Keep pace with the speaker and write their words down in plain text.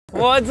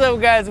What's up,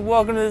 guys?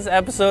 Welcome to this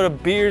episode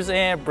of Beers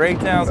and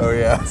Breakdowns. Oh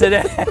yeah.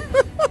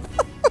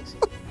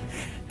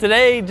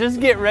 Today, just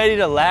get ready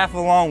to laugh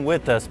along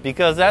with us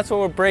because that's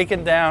what we're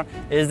breaking down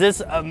is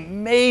this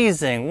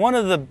amazing, one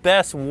of the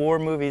best war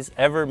movies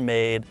ever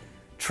made,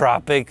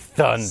 Tropic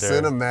Thunder.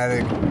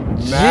 Cinematic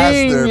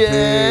masterpiece.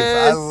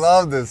 I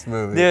love this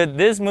movie. Dude,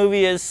 this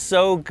movie is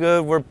so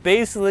good. We're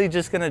basically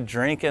just gonna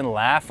drink and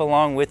laugh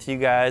along with you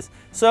guys.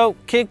 So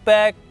kick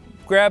back,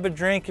 grab a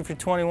drink if you're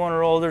 21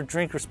 or older,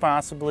 drink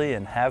responsibly,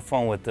 and have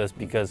fun with us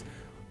because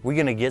we're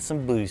gonna get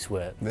some booty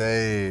sweat.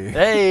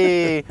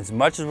 Hey! As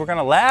much as we're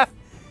gonna laugh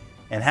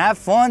and have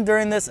fun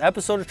during this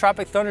episode of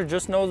Tropic Thunder,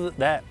 just know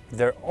that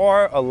there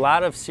are a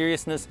lot of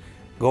seriousness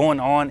going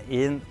on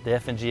in the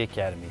FNG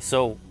Academy.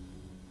 So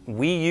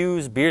we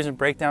use Beers and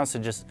Breakdowns to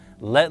just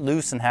let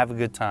loose and have a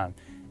good time.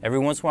 Every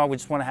once in a while, we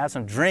just wanna have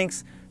some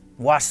drinks,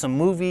 watch some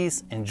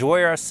movies,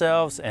 enjoy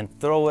ourselves, and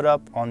throw it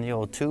up on the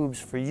old tubes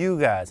for you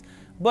guys.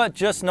 But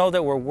just know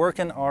that we're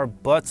working our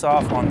butts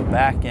off on the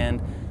back end.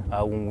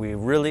 When we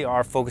really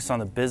are focused on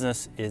the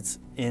business, it's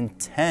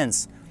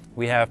intense.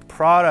 We have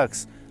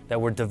products that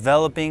we're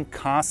developing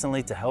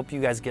constantly to help you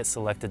guys get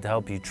selected, to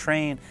help you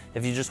train.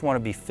 If you just want to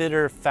be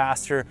fitter,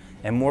 faster,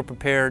 and more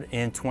prepared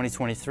in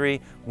 2023,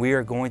 we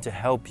are going to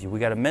help you. We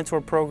got a mentor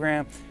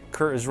program.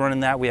 Kurt is running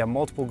that. We have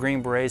multiple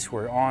Green Berets who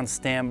are on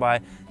standby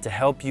to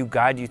help you,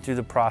 guide you through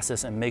the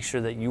process, and make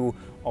sure that you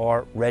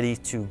are ready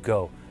to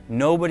go.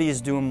 Nobody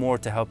is doing more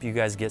to help you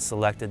guys get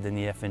selected than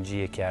the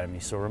FNG Academy.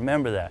 So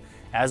remember that.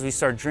 As we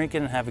start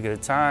drinking and having a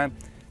good time,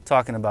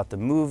 talking about the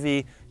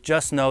movie,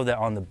 just know that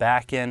on the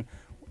back end,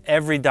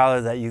 every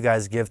dollar that you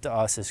guys give to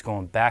us is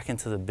going back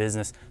into the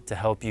business to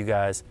help you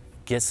guys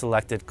get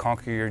selected,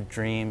 conquer your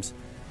dreams,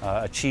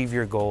 achieve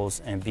your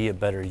goals, and be a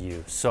better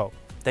you. So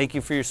thank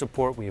you for your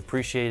support. We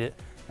appreciate it.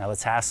 Now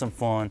let's have some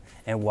fun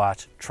and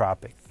watch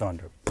Tropic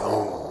Thunder.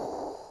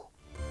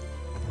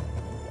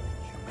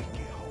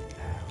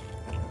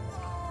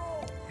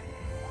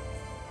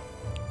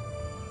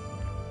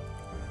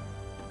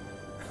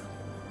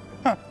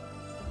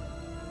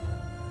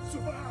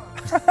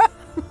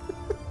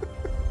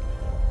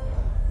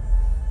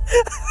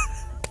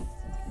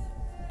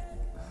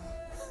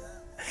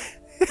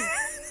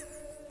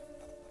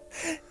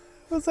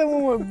 What's that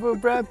one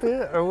with Brad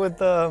Pitt or with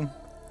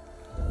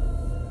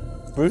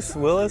Bruce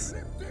Willis?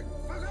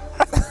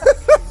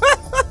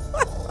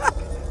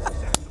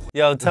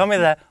 Yo, tell me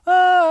that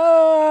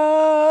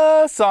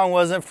song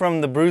wasn't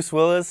from the Bruce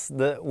Willis,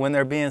 when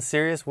they're being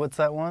serious. What's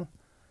that one?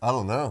 I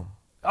don't know.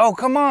 Oh,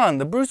 come on,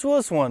 the Bruce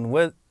Willis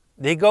one.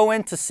 They go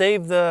in to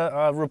save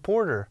the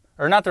reporter,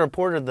 or not the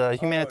reporter, the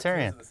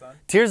humanitarian.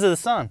 Tears of the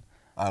Sun.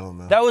 I don't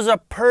know. That was a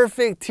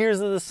perfect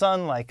Tears of the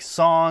Sun like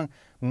song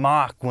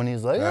mock when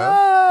he's like, It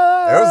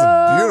was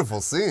a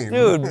beautiful scene.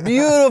 Dude,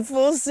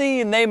 beautiful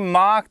scene. They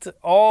mocked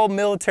all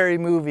military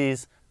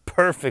movies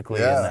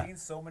perfectly. Yeah. I've seen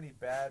so many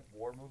bad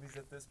war movies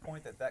at this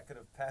point that could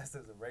have passed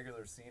as a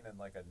regular scene in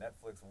like a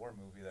Netflix war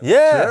movie.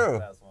 Yeah.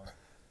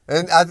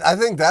 And I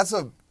think that's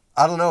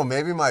I don't know,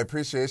 maybe my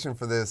appreciation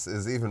for this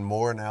is even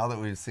more now that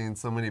we've seen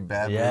so many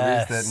bad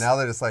movies, that now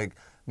that it's like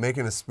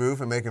making a spoof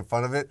and making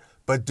fun of it,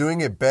 but doing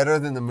it better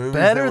than the movies.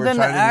 Better than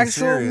the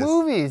actual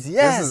movies,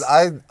 yes.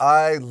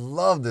 I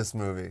love this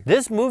movie.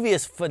 This movie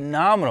is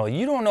phenomenal.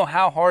 You don't know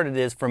how hard it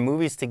is for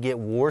movies to get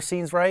war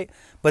scenes right,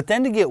 but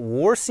then to get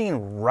war scene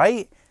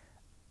right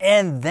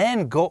and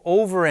then go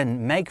over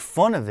and make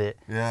fun of it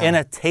in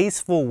a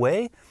tasteful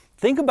way.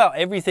 Think about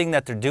everything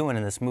that they're doing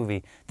in this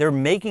movie. They're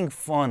making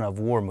fun of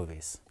war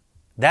movies.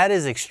 That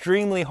is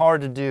extremely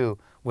hard to do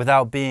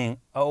without being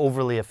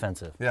overly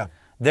offensive. Yeah.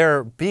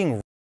 They're being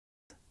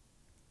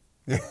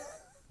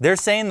They're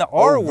saying the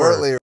R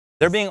word.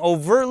 They're being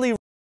overtly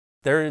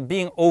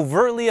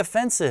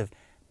offensive,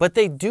 but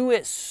they do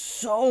it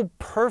so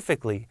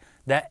perfectly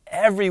that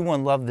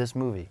everyone loved this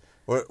movie.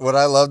 What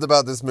I loved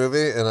about this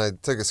movie, and I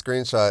took a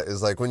screenshot,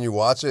 is like when you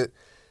watch it,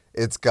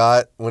 it's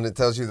got, when it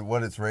tells you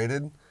what it's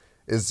rated,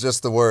 is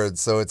just the words.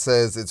 So it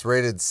says it's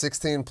rated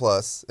 16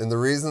 plus, and the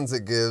reasons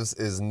it gives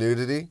is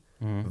nudity,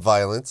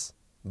 violence,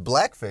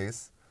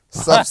 blackface,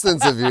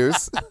 substance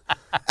abuse,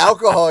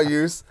 alcohol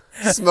use,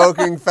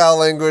 smoking, foul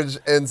language,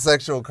 and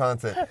sexual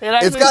content.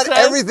 It's got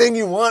everything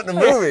you want in a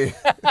movie.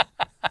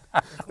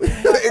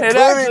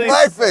 Including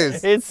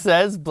blackface. It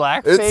says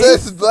blackface? It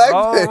says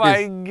blackface. Oh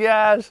my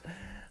gosh.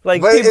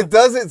 Like, but it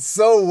does it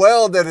so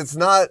well that it's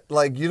not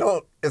like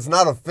it's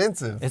not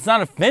offensive. It's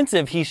not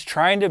offensive. He's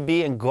trying to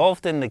be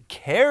engulfed in the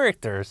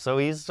character. So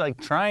he's like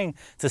trying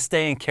to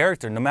stay in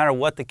character no matter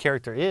what the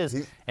character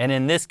is. And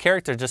in this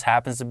character just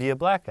happens to be a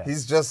black guy.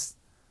 He's just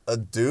a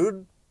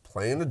dude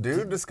playing a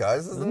dude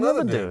disguised as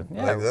another dude.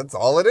 Yeah. Like, that's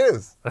all it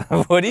is.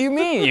 What do you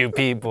mean, you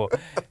people?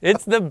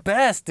 It's the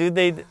best, dude.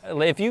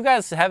 If you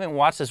guys haven't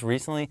watched this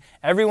recently,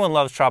 everyone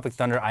loves Tropic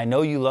Thunder. I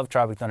know you love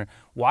Tropic Thunder.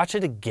 Watch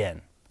it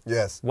again.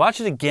 Yes.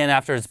 Watch it again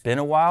after it's been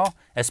a while,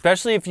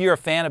 especially if you're a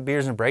fan of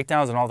Beers and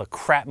Breakdowns and all the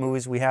crap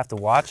movies we have to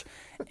watch,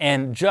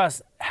 and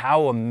just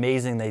how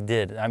amazing they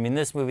did. I mean,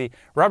 this movie,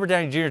 Robert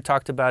Downey Jr.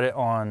 talked about it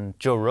on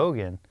Joe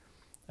Rogan,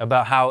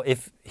 about how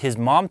if his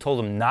mom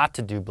told him not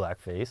to do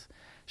blackface,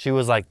 she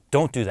was like,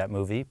 don't do that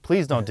movie.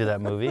 Please don't do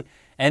that movie.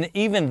 And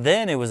even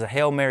then, it was a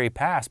Hail Mary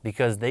pass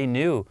because they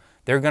knew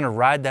they're going to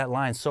ride that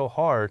line so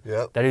hard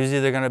that it was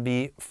either going to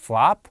be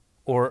flop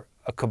or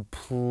a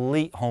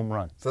complete home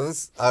run. So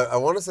this, I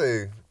want to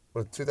say,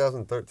 what,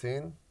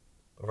 2013?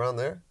 Around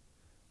there?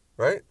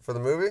 Right? For the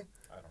movie?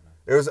 I don't know.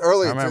 It was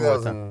early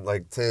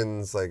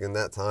 2010s, like in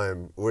that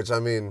time, which I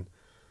mean,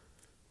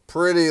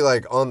 pretty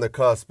like on the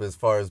cusp as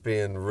far as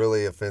being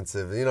really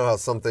offensive. You know how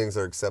some things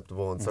are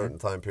acceptable in certain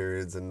time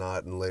periods and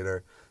not in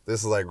later.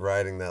 This is like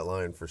riding that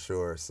line for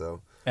sure.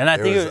 So, and I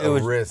think it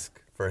was a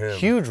risk for him.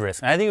 Huge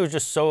risk. And I think it was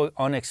just so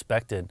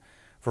unexpected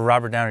for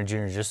Robert Downey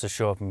Jr. just to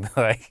show up and be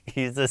like,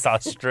 he's this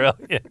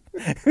Australian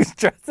who's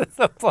dressed as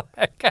a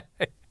black guy.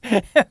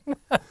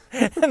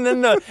 and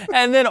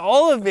then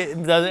all of it,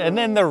 and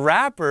then the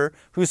rapper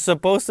who's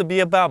supposed to be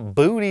about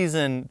booties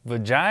and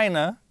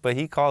vagina, but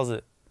he calls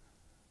it,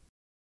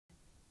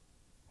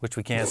 which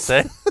we can't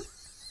say.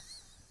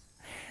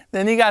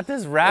 Then you got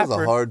this rapper. That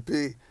was a hard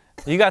P.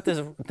 You got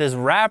this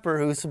rapper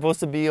who's supposed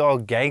to be all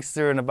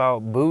gangster and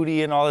about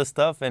booty and all this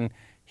stuff, and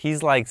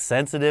he's like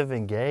sensitive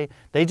and gay.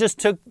 They just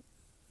took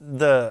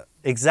the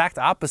exact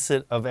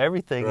opposite of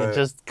everything and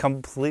just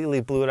completely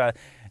blew it out.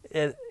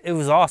 It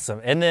was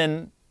awesome. And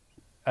then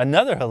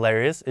another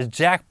hilarious is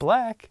Jack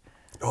Black.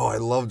 Oh, I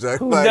love Jack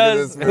Black in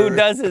this movie. Who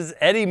does his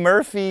Eddie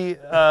Murphy,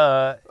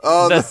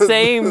 the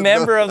same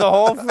member of the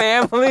whole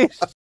family.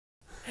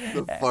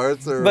 The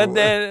farts are... But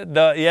then,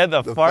 the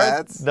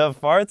farts?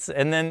 farts,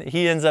 and then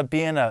he ends up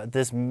being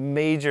this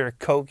major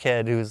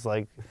cokehead who's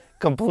like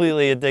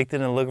completely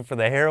addicted and looking for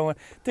the heroin.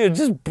 Dude,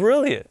 just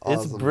brilliant.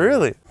 Awesome, it's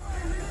brilliant.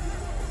 Man.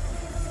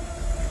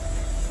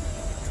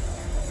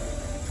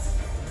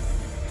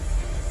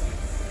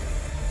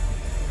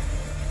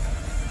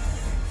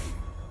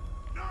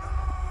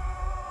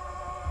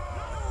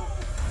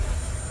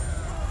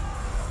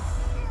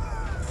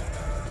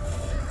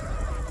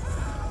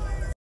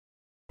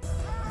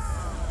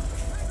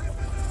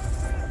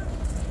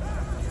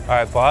 All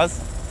right, pause.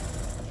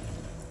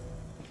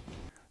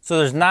 So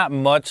there's not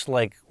much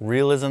like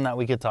realism that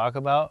we could talk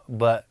about,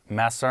 but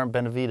Master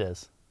Sergeant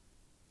Benavidez.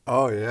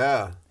 Oh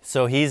yeah.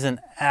 So he's an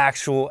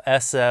actual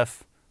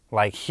SF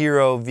like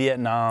hero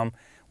Vietnam,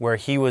 where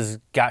he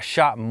got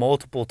shot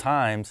multiple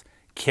times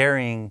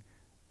carrying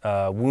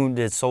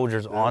wounded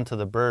soldiers onto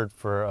the bird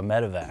for a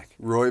medevac.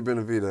 Roy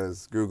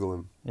Benavidez, Google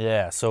him.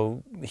 Yeah,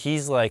 so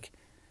he's like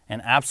an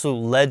absolute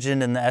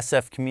legend in the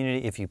SF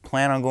community. If you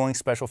plan on going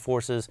Special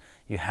Forces,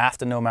 you have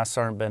to know Master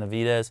Sergeant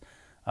Benavidez.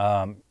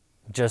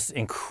 Just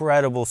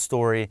incredible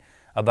story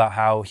about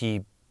how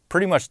he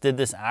pretty much did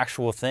this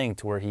actual thing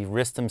to where he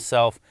risked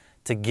himself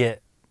to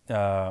get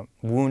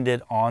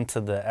wounded onto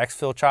the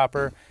exfil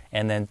chopper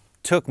and then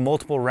took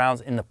multiple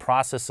rounds in the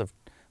process of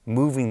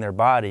moving their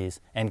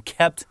bodies and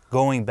kept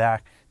going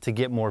back to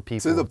get more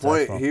people. To the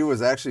point, he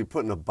was actually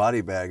put in a body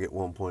bag at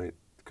one point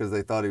because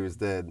they thought he was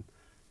dead.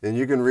 And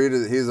you can read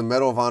it. He's a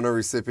Medal of Honor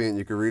recipient.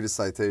 You can read his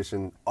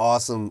citation.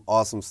 Awesome,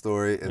 awesome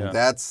story. And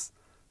that's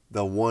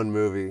the one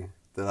movie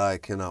that I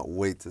cannot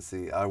wait to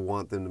see. I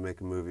want them to make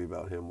a movie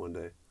about him one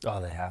day.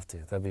 Oh, they have to.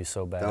 That'd be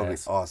so badass. That would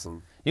be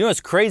awesome. You know what's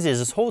crazy is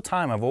this whole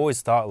time I've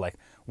always thought, like,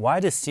 why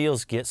do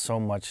SEALs get so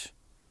much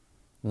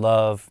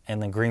love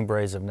and the Green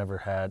Berets have never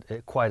had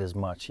it quite as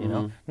much, you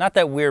know? Not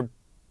that we're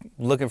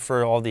looking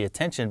for all the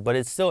attention, but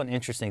it's still an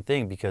interesting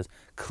thing because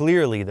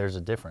clearly there's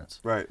a difference.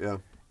 Right, yeah.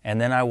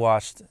 And then I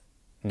watched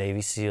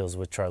Navy SEALs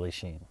with Charlie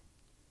Sheen.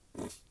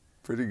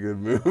 Pretty good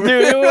movie.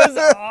 Dude, it was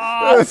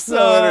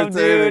awesome,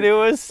 dude. It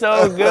was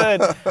so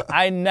good.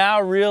 I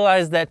now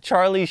realize that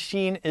Charlie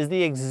Sheen is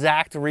the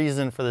exact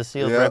reason for the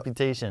SEALs'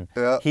 reputation.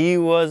 Yeah. He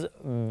was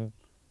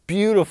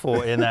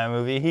beautiful in that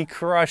movie. He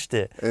crushed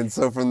it. And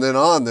so from then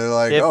on, they're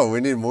like, oh,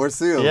 we need more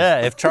SEALs.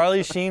 Yeah, if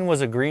Charlie Sheen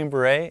was a Green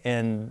Beret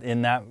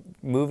in that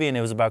movie and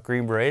it was about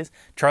Green Berets,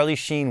 Charlie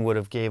Sheen would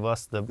have gave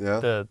us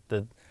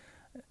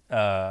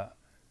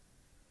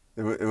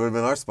it would have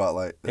been our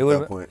spotlight at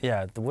that point.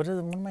 Yeah, what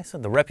am I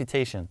saying? The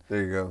reputation.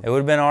 There you go. It would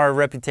have been our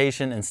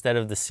reputation instead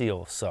of the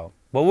SEAL. So,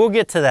 but we'll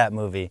get to that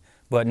movie.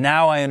 But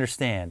now I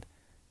understand.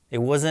 It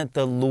wasn't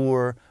the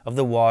lure of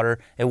the water.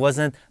 It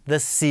wasn't the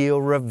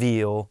SEAL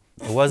reveal.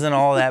 It wasn't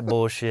all that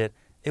bullshit.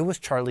 It was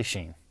Charlie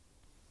Sheen.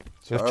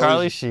 It was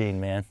Charlie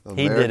Sheen, man.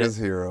 He did it. America's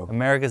hero.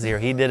 America's hero.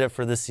 He did it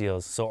for the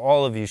SEALs. So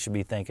all of you should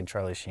be thanking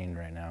Charlie Sheen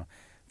right now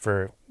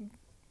for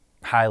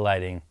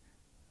highlighting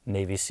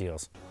Navy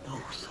SEALs. Know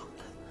something.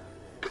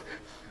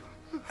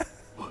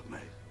 What, mate?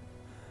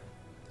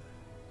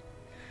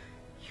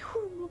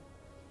 You're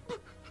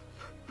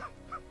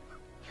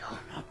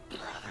my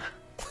brother.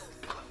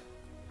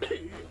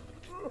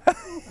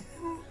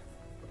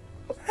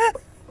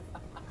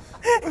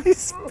 He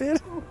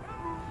spit.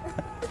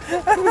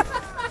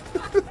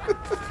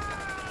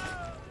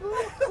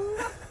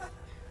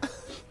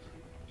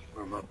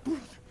 You're my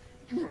brother.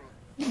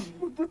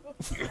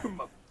 You're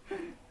my...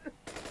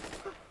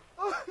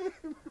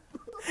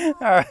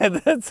 All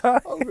right, that's all.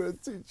 I'm going to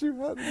teach you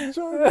how to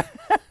charge.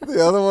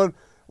 The other one,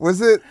 Was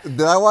it?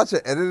 Did I watch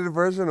an edited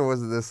version, or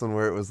was it this one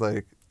where it was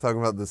like talking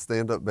about the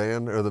stand-up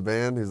band or the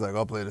band? He's like,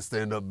 I'll play the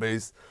stand-up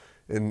bass,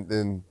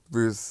 and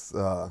Bruce,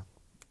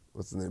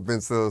 what's his name? Ben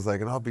Stiller was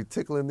like, and I'll be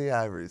tickling the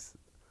ivories.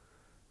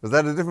 Was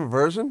that a different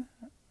version?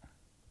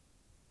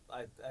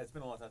 It's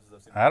been a long time since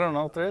I've seen it. I don't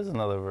know if there is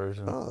another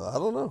version. Oh, I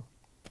don't know.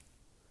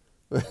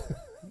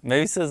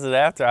 Maybe he says it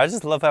after. I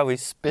just love how he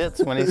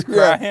spits when he's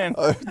crying.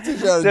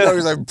 He's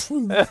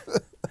like,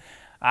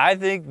 I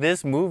think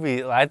this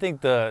movie, I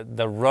think the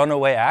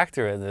runaway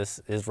actor in this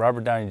is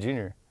Robert Downey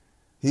Jr.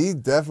 he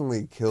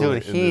definitely killed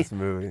it in this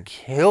movie.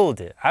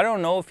 Killed it. I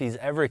don't know if he's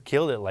ever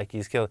killed it like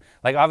he's killed.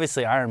 Like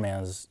obviously Iron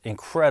Man is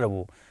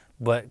incredible,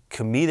 but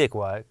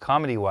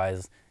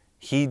comedy-wise,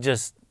 he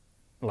just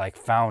like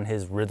found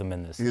his rhythm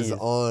in this. He's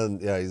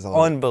on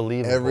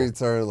unbelievable. every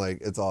turn. Like,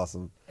 it's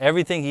awesome.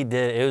 Everything he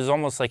did, it was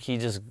almost like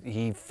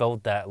he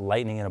felt that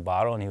lightning in a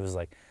bottle, and he was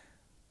like,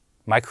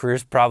 my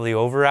career's probably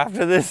over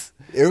after this.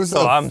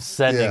 I'm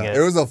sending it.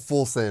 It was a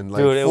full send,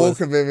 like Dude, full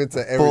commitment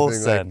to everything. Full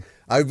send. Like,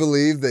 I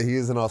believe that he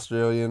is an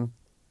Australian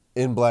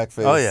in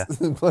blackface. Oh yeah,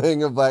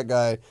 playing a black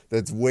guy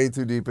that's way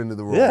too deep into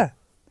the role. Yeah,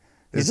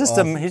 he's just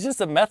awesome. he's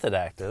just a method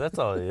actor. That's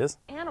all he is.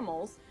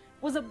 Animals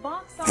was a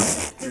box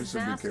office You should be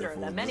disaster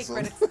careful that with many this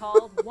one. critics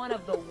called one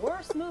of the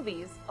worst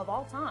movies of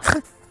all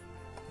time.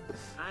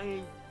 I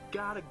ain't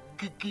got a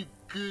good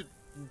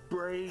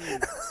brain.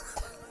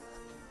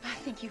 I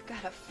think you've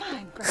got a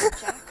fine brain,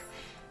 Jack.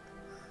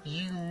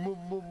 You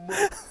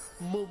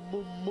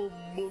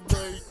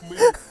make me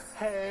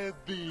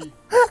happy.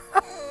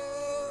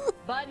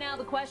 But now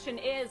the question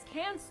is,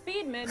 can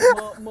Speedman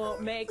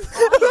make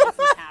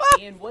audiences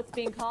happy in what's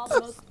being called the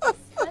most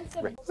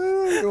expensive?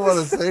 You don't want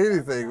to say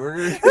anything? We're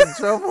gonna get in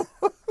trouble.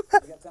 You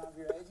got time for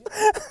your agent?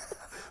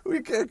 We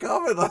can't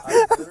comment on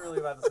I was literally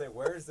about to say,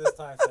 where is this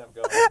timestamp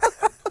going?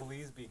 And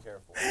please be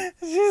careful.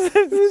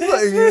 It's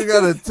like you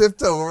gotta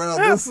tiptoe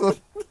around this one.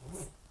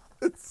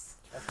 That's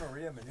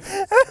Maria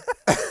Menounos.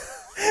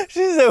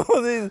 She said,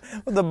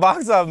 with the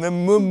box office.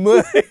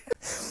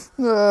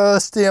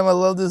 Stam, I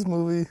love this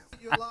movie.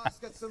 Your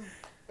last got some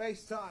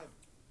face time.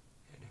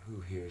 And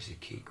who here is a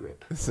key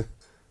grip?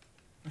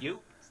 You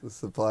The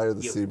supplier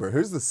of the Seaburn.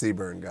 Who's the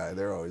Seaburn guy?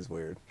 They're always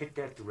weird. hit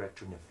that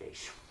director in the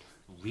face.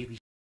 Really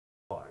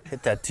hard.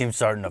 Hit that team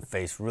sergeant in the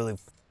face, really.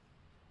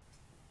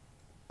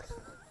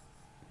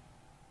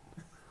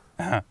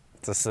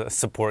 It's a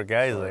support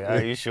guy. He's like,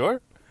 are you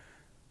sure?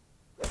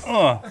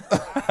 Banking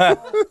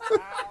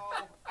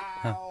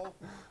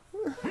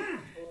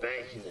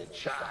a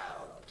child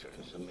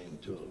turns him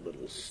into a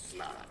little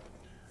snot.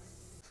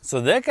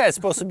 So that guy's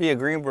supposed to be a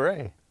Green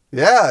Beret.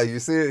 Yeah, you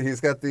see it.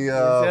 He's got the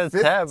got a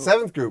tab.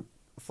 7th group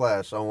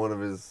flash on one of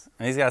his.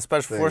 And he's got a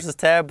Special Forces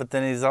tab, but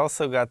then he's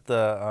also got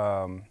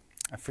the,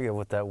 I forget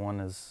what that one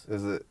is.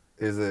 Is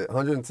it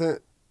 110?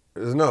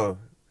 No,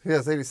 he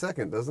has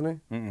 82nd, doesn't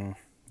he? Mm-mm.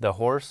 The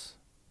horse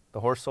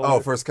soldier? Oh,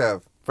 first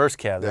cav. First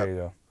cav, there Yep. you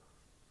go.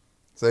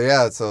 So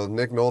yeah, so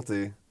Nick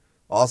Nolte,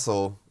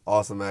 also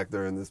awesome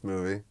actor in this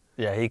movie.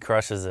 Yeah, he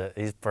crushes it.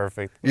 He's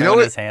perfect. You know when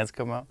what? his hands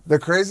come out? The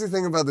crazy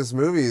thing about this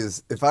movie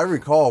is, if I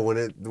recall,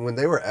 when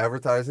they were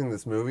advertising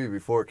this movie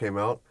before it came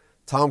out,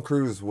 Tom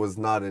Cruise was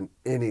not in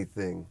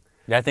anything.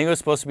 Yeah, I think it was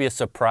supposed to be a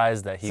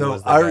surprise that he So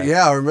was the guy.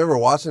 yeah, I remember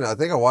watching it. I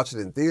think I watched it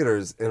in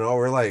theaters, and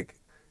we're like,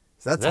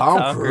 is that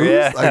Tom Cruise?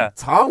 Yeah. Like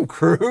Tom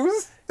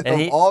Cruise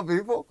And of all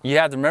people? You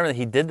have to remember that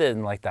he did that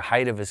in like the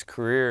height of his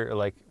career,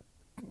 like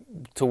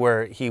to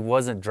where he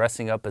wasn't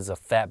dressing up as a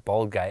fat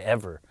bald guy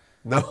ever.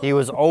 No. He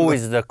was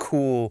always the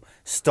cool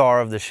star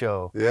of the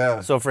show.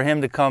 Yeah. So for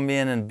him to come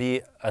in and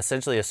be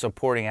essentially a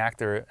supporting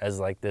actor as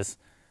like this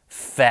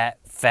fat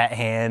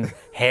hand,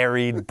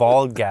 harried,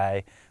 bald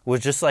guy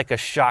was just like a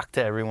shock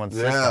to everyone's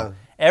system.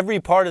 Every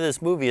part of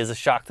this movie is a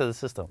shock to the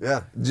system.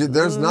 Yeah.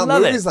 There's not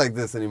Love movies it. like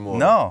this anymore.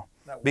 No.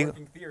 That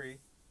working theory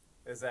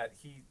is that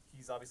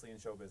he's obviously in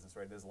show business,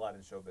 right? There's a lot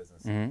in show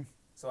business. Mm-hmm.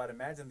 So I'd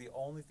imagine the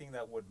only thing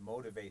that would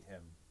motivate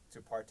him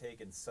to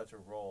partake in such a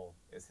role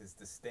is his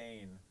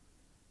disdain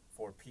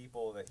for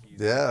people that he's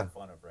making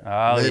fun of, right?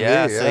 Oh, Maybe,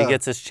 yeah. So yeah. he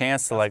gets his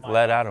chance to like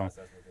let out him.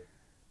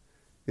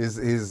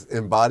 He's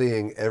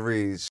embodying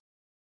every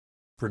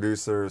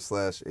producer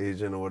 /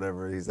 agent or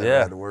whatever he's ever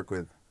had to work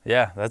with.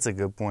 Yeah, that's a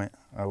good point.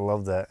 I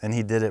love that. And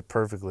he did it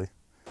perfectly.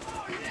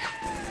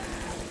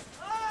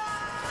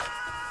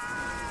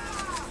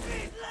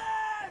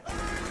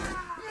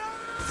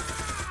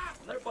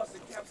 They're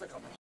busting caps like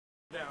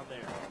a down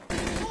there.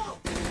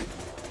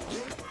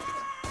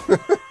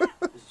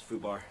 This is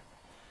Fubar.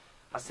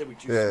 I said we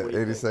choose. Yeah, what do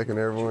you think? 82nd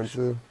Airborne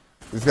too.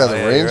 He's got Oh, the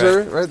yeah, you're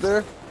Ranger right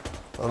there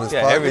on his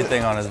Yeah, pocket.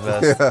 everything on his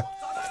vest. Yeah.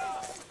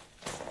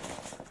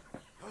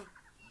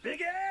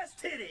 Big ass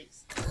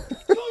titties.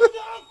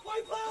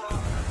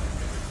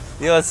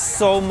 Yo, it's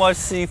so much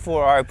C4.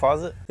 All right,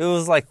 pause it. It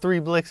was like 3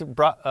 bricks.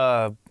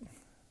 I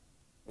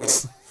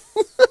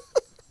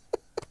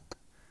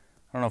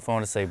don't know if I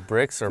want to say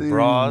bricks or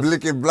bras.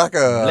 Blicky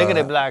blacka.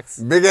 Blickety blacks.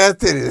 Big ass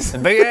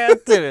titties. Big ass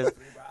titties.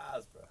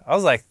 I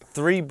was like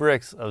 3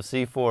 bricks of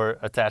C4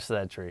 attached to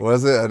that tree.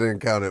 Was it? I didn't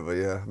count it, but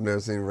yeah, I've never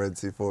seen red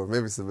C4.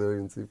 Maybe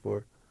civilian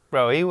C4.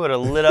 bro, he would have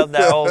lit up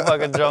that whole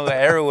fucking jungle.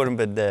 Everyone would have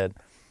been dead.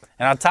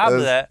 And on top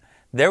of that,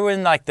 they were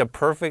in like the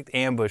perfect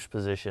ambush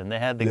position. They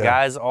had the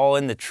guys all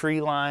in the tree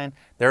line.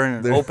 They're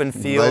in an open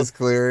field. Nice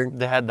clearing.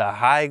 They had the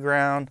high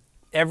ground.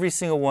 Every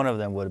single one of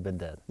them would have been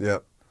dead.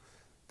 Yep.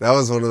 That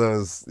was one of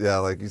those,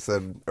 like you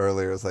said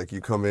earlier, it's like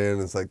you come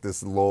in, it's like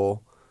this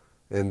lull,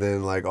 and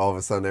then like all of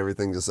a sudden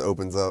everything just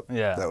opens up.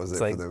 Yeah. That was it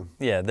like, for them.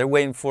 Yeah, they're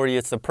waiting for you.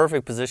 It's the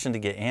perfect position to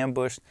get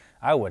ambushed.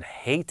 I would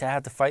hate to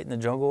have to fight in the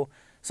jungle.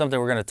 Something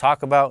we're going to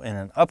talk about in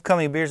an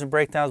upcoming Beers and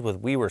Breakdowns with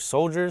We Were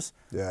Soldiers.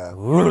 Yeah.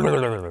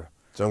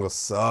 Jungle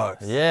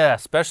sucks. Yeah,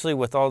 especially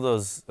with all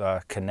those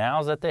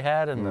canals that they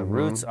had and the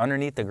roots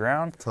underneath the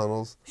ground.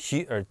 Tunnels.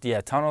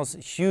 Tunnels.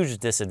 Huge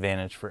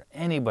disadvantage for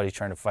anybody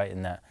trying to fight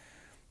in that.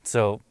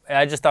 So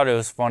I just thought it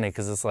was funny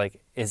because it's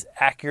like as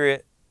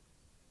accurate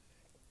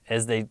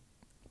as they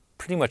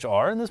pretty much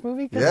are in this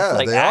movie. Yeah, it's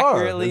like they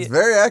are. It's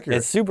very accurate.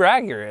 It's super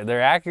accurate.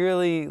 They're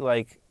accurately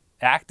like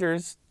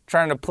actors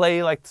trying to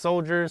play like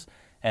soldiers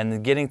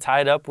and getting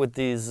tied up with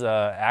these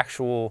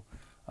actual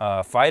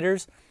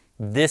fighters.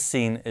 This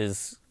scene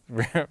is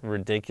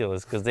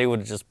ridiculous because they would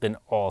have just been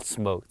all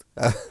smoked.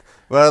 But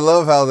I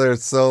love how they're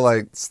so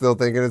like still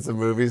thinking it's a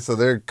movie, so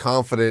they're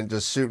confident,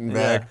 just shooting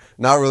back,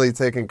 not really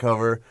taking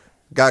cover,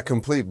 got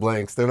complete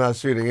blanks. They're not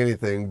shooting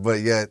anything,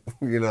 but yet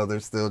they're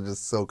still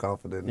just so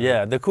confident.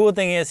 Yeah, the cool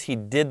thing is he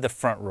did the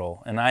front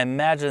roll, and I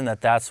imagine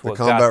that's what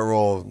the combat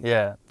roll.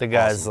 Yeah, the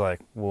guy's like,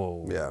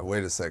 whoa. Yeah,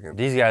 wait a second.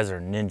 These guys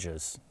are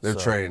ninjas. They're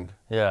trained.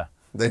 Yeah.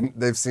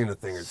 They've seen a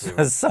thing or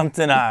two.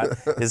 Something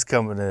is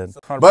coming in.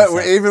 100%.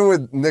 But even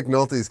with Nick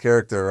Nolte's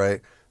character,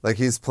 right? Like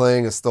he's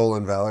playing a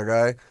stolen valor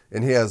guy,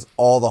 and he has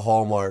all the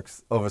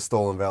hallmarks of a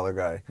stolen valor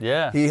guy.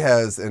 Yeah. He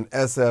has an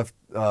SF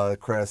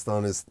crest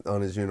on his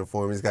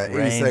uniform. He's got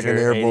 82nd Ranger,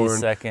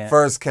 Airborne, 82nd.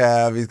 1st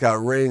Cav. He's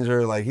got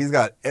Ranger. Like he's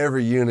got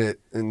every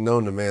unit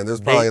known to man. There's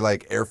probably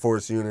like Air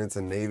Force units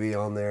and Navy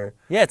on there.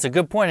 Yeah, it's a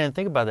good point. And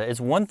think about that. It's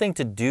one thing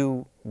to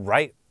do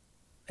right.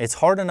 It's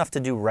hard enough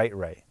to do right.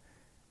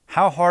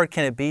 How hard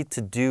can it be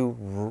to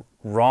do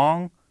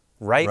wrong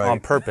right on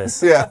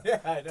purpose? Yeah,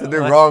 I know. to do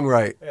wrong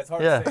right. Yeah, it's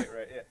hard to say it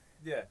right.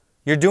 Yeah.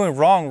 You're doing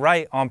wrong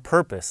right on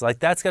purpose. Like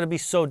that's got to be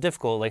so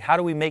difficult. Like how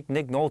do we make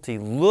Nick Nolte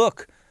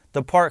look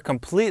the part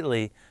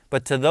completely,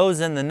 but to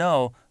those in the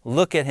know,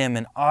 look at him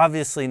and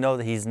obviously know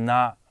that he's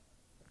not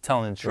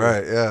telling the truth.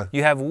 Right, yeah.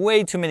 You have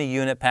way too many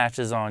unit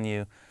patches on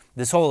you.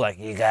 This whole like,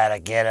 you got to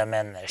get him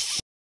in the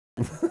shit.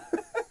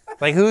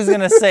 Like who's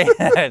going to say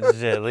that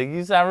shit? Like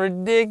you sound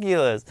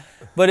ridiculous.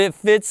 But it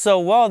fits so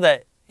well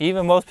that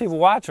even most people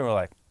watching were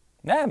like,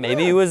 yeah,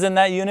 maybe he was in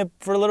that unit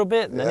for a little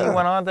bit, and then he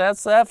went on to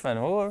SF, and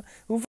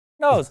who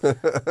knows?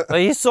 Like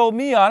he sold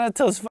me on it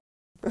until his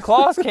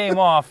claws came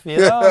off,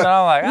 And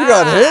I'm like, you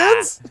got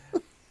hands?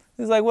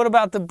 He's like, what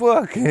about the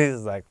book?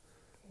 He's like,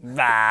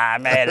 nah, I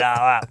made it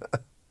all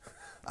up.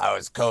 I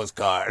was Coast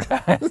Guard.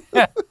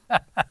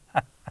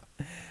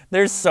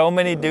 There's so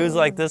many dudes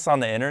like this on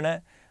the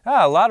internet.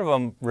 A lot of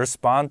them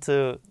respond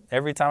to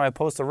every time I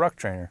post a ruck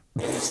trainer.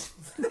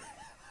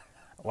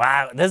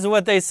 Wow, this is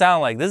what they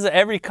sound like. This is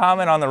every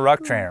comment on the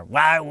ruck trainer.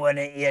 Why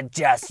wouldn't you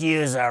just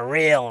use a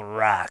real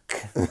ruck?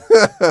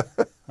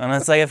 And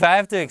it's like, if I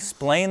have to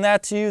explain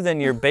that to you, then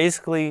you're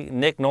basically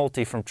Nick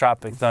Nolte from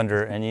Tropic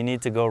Thunder, and you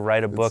need to go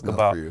write a book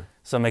about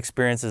some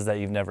experiences that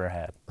you've never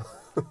had.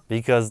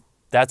 Because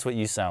that's what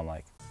you sound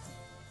like.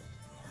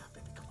 Yeah,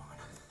 baby, come on.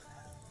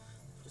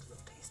 Just a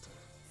little taste.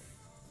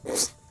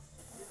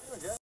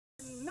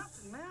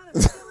 Nothing, man.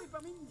 It's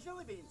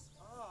jelly beans.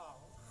 Oh,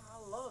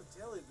 I love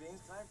jelly beans.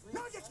 Can I please?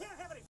 No, you can't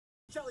have any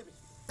jelly beans.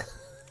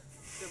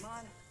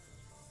 Demond,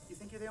 you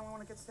think you're the only one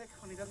that gets sick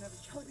when he doesn't have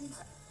his jelly beans?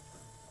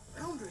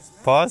 Boundaries,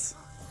 man. Pause.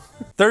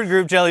 Third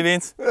group, jelly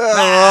beans.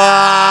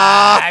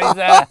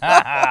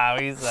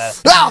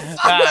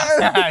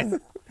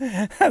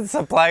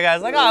 Supply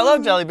guy's like, oh, I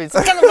love jelly beans.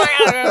 Get the fuck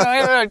out of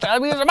here. Jelly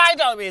beans are my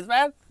jelly beans,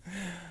 man.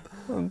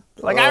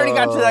 Like, I already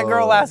got you that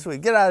girl last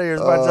week. Get out of here,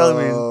 it's my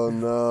jelly beans. Oh,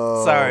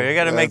 no. Sorry, I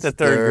got to make the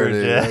third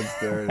group, yeah. That's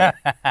dirty. What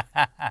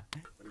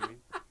do you mean?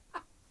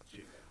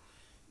 Gee,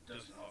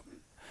 doesn't help me.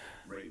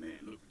 Ray man,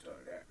 look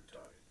retarded, act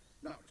retarded.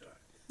 Not retarded.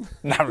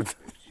 Not retarded.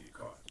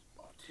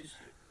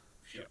 Autistic.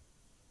 Shut.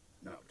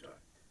 Not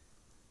retarded.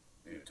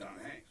 And Tom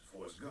Hanks,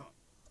 Forrest Gump.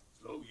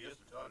 Slow, yes,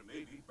 retarded,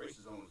 maybe.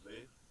 Braces on his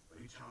leg. But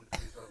he trying to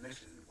face up next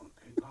to him in one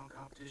ping pong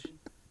competition.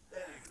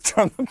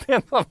 From the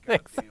pin up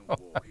next to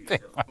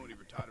Only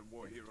retarded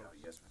war hero.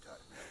 Yes,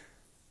 retarded.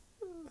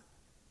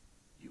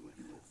 You and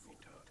you both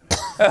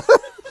retarded.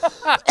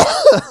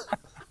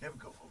 Never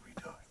go for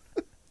retard.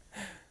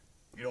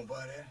 You don't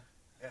buy that?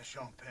 That's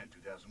Sean Penn,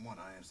 2001,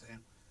 I am saying.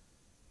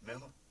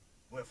 Remember?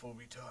 Went for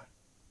retard.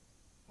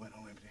 Went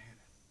home empty-handed.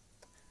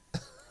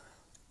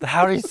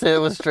 How did he say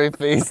it with straight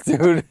face,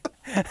 dude?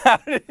 How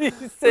did he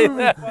say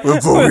that?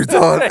 Before we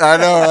talk, I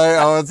know, right?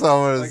 I want to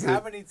Like,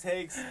 how many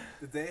takes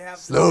did they have?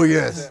 Slow,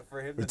 yes.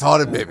 For him to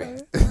Retarded, baby.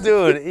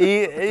 Dude,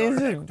 he's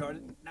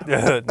retarded?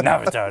 dude,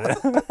 not retarded.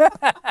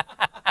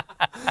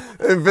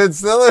 And Ben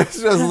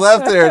Stiller's just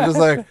left there, just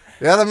like,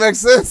 yeah, that makes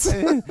sense.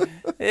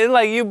 It's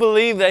like you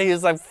believe that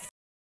he's like,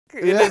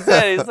 in his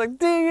head. He's like,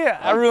 dang it,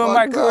 I ruined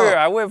my fucked career. up.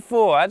 I went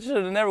full. I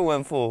should have never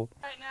went full.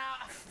 Right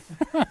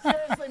now.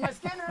 Seriously, my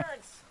skin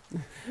hurts.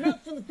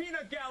 Milk from the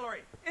peanut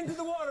gallery. Into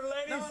the water,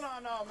 ladies.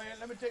 No, man.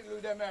 Let me take a look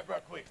at that map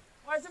right quick.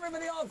 Why is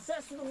everybody all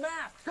obsessed with the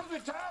map? Because we're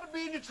tired of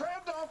being the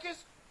tramp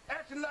donkeys,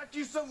 acting like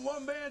you some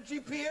one-man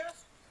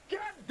GPS. God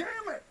damn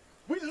it!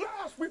 We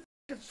lost. We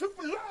f***ing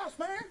super lost,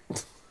 man.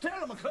 Tell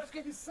him,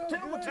 McCluskey. So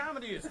Tell him what good. time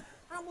it is.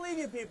 I don't believe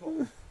you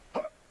people.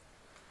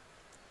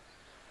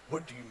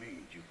 What do you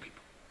mean, you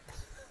people?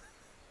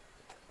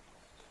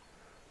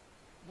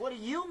 What do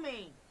you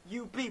mean,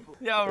 you people?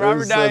 Yo, Robert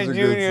was Downey such a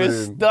good Jr.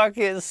 scene. stuck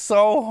it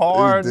so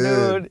hard, He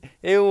did. dude.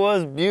 It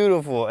was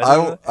beautiful. And I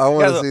then want the to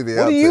guys see go,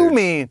 the what do you outtakes.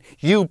 mean,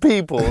 you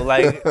people?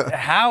 Like,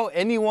 how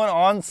anyone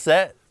on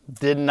set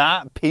did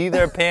not pee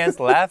their pants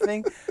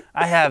laughing,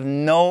 I have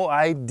no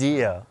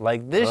idea.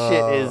 Like, this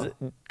shit is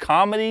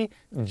comedy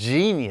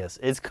genius.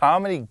 It's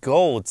comedy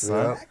gold,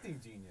 son. Yeah. Acting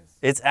genius.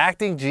 It's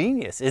acting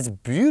genius. It's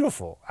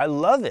beautiful. I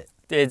love it.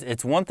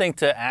 It's one thing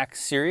to act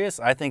serious.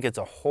 I think it's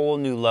a whole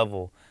new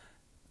level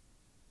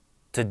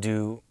to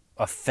do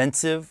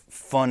offensive,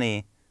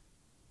 funny,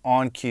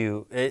 on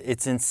cue.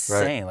 It's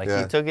insane. Right, Like,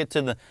 yeah. he took it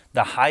to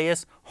the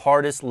highest,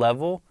 hardest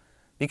level,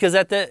 because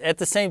at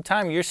the same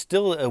time, you're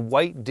still a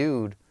white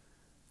dude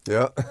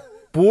Yeah.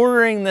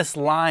 bordering this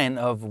line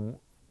of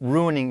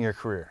ruining your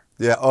career.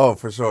 Yeah. Oh,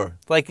 for sure.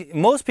 Like,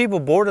 most people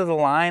border the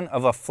line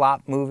of a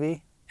flop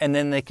movie and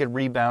then they could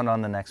rebound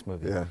on the next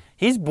movie. Yeah.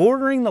 He's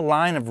bordering the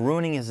line of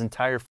ruining his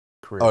entire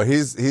career. Oh,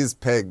 he's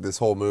pegged this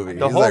whole movie.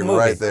 The He's whole like movie.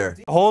 right there.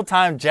 The whole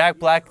time, Jack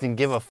Black didn't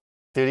give a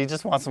dude. He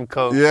just wants some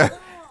coke. Yeah.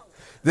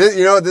 This,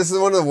 you know, this is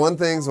one of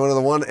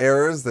the one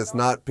errors that's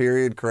not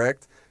period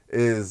correct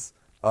is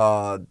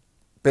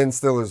Ben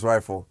Stiller's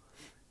rifle.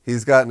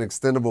 He's got an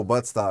extendable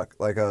buttstock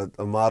like a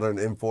modern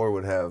M4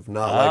 would have,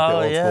 not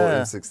like the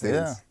old school M16s.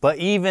 Yeah. But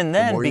even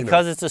then, more you know.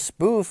 because it's a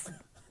spoof,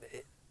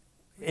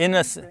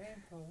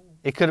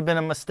 it could have been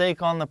a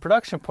mistake on the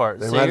production part.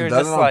 They so might have you're done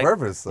just it on like,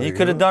 purpose, You like,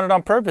 could have you know? done it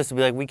on purpose to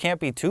be like, we can't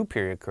be too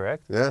period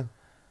correct. Yeah.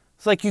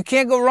 It's like, you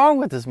can't go wrong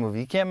with this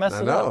movie. You can't mess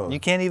I it know. up. You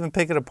can't even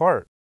pick it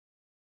apart.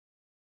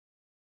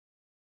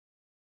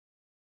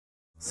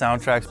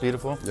 Soundtrack's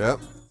beautiful. Yep.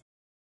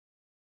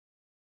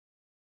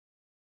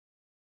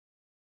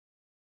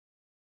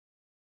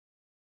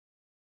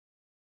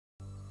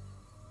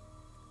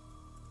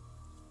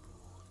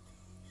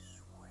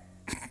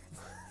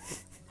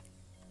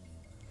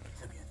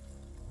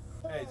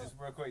 Hey, just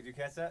real quick, did you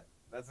catch that?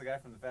 That's the guy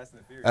from the Fast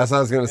and the Furious. That's what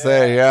I was gonna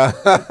say. Yeah.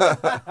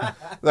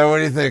 Then what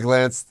do you think,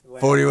 Lance?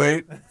 40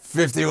 weight,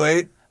 50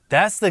 weight.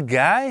 That's the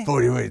guy?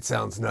 40 weight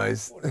sounds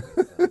nice.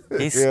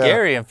 He's Yeah.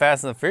 scary in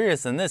Fast and the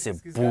Furious, and this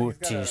is He's got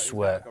booty a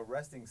sweat. like a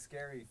resting,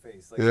 scary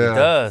face. Like, Yeah.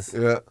 does.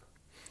 Yeah.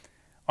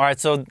 All right,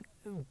 so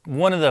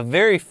one of the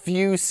very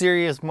few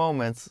serious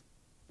moments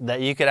that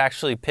you could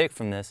actually pick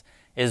from this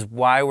is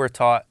why we're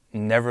taught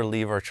never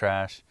leave our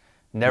trash,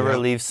 never Yeah.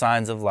 leave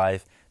signs of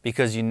life,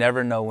 because you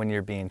never know when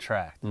you're being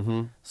tracked.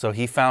 So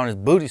he found his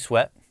booty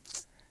sweat,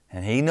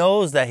 and he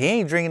knows that he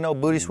ain't drinking no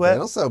booty They sweat.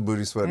 don't sell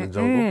booty sweat in the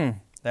jungle.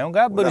 They don't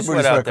got Where booty that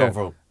sweat out there.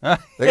 come from?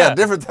 They Yeah. got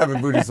different type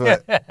of booty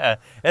sweat.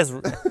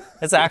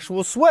 It's actual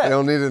They sweat.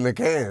 don't need it in a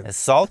can. It's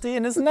salty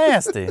and it's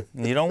nasty.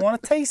 And you don't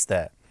want to taste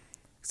that,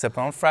 except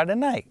on Friday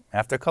night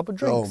after a couple Oh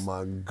drinks.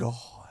 my God.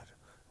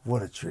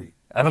 What a treat.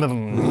 A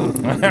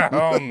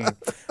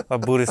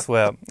booty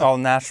sweat, all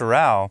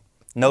natural,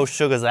 no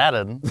sugars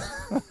added.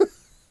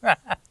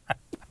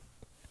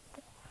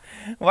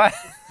 Why?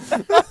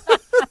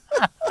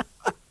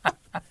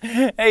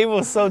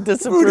 Abel's so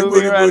disapproving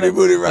booty, right booty, now.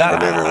 booty,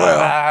 rocking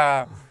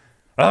everywhere.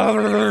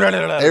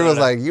 Abel's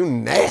like, you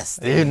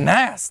nasty. You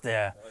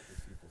nasty.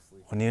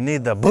 When you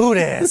need the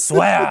booty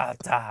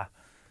sweat,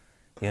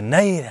 you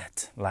need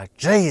it like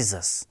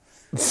Jesus.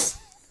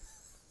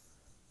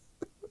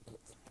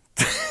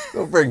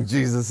 Don't bring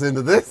Jesus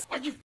into this. Are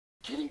you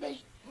kidding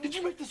me? Did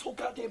you make this whole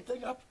goddamn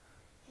thing up?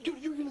 You're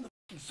in the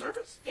f***ing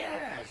service?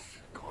 Yes,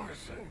 of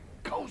course.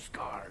 Coast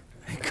Guard.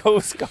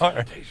 Coast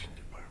Guard. Sanitation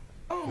Department.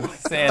 Oh my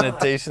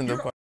Sanitation God.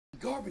 department.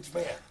 You're a garbage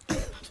man.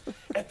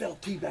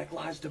 FLT back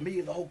lies to me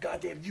and the whole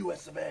goddamn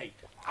US of A.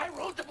 I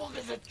wrote the book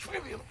as a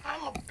tribute.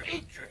 I'm a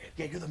patriot.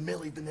 Yeah, you're the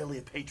Milli Vanilli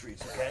of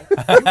patriots, okay? You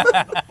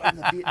fighting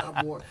the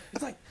Vietnam War.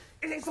 It's like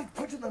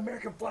punching the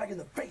American flag in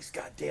the face,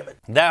 goddammit.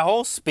 That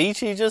whole speech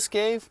he just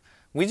gave,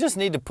 we just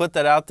need to put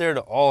that out there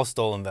to all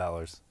stolen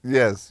valors.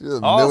 Yes. You're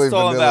the All Milli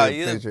stolen Vanilli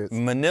valors. Patriots.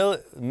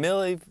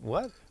 Milli,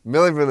 what?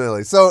 Milli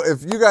Vanilli. So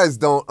if you guys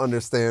don't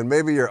understand,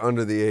 maybe you're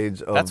under the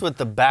age of That's what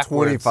the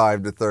backwards.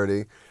 25 to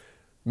 30.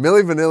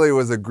 Milli Vanilli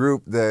was a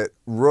group that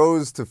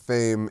rose to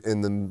fame in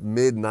the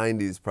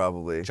mid-90s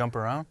probably. Jump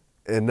around?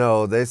 And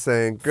no, they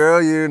sang,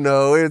 "Girl, you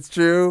know it's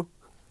true.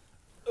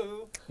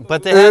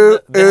 But they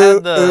had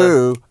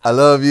the ooh, I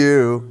love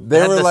you." They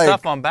had were the like,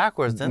 stuff on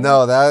backwards, didn't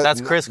no, they? That's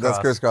crisscross. That's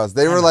crisscross.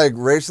 They were like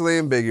racially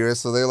ambiguous,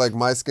 so they were like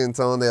my skin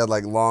tone. They had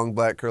like long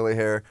black curly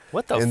hair.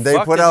 What the And they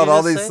fuck put did out you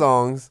all just these say?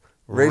 songs,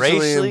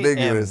 racially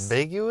ambiguous.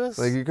 Ambiguous?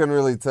 Like you couldn't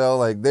really tell.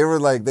 Like they were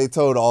like they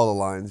towed all the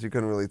lines. You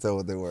couldn't really tell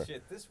what they were.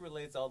 Shit, this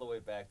relates all the way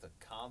back to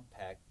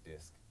compact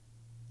disc.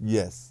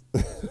 Yes.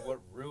 This is what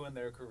ruined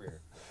their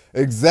career.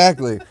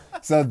 Exactly.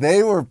 So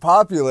they were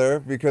popular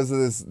because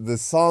of the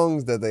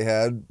songs that they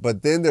had,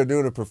 but then they're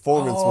doing a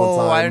performance one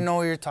time. Oh, I know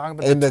what you're talking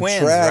about. And the the twins,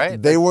 track,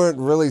 right? they weren't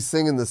really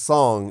singing the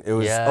song. It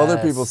was other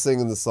people Yes.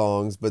 singing the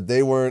songs, but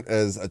they weren't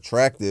as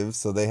attractive.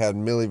 So they had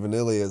Milli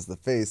Vanilli as the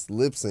face,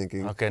 lip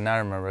syncing. Okay, now I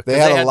remember. They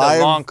had a the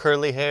live- long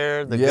curly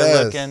hair, the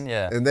good looking,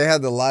 yeah. And they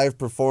had the live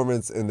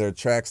performance, and their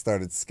track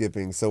started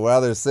skipping. So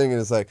while they're singing,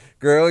 it's like,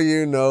 "Girl,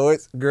 you know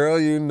it, girl,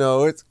 you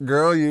know it,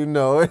 girl, you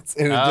know it,"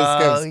 and it just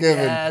kept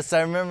skipping. Yes,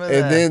 I remember that.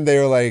 And then they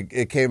were like,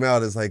 it came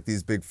out as like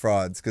these big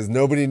frauds because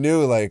nobody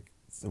knew, like,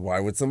 why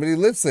would somebody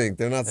lip sync?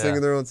 They're not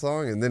singing their own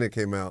song. And then it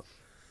came out.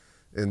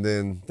 And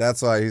then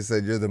that's why he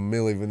said, you're the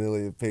Milli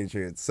Vanilli of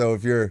Patriots. So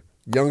if you're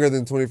younger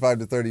than 25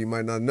 to 30, you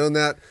might not have known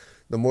that.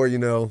 The more you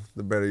know,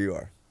 the better you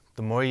are.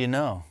 The more you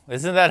know.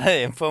 Isn't that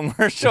an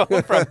infomercial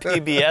from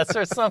PBS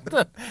or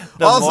something?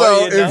 The Also,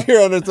 more you know. if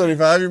you're under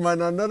 25, you might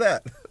not know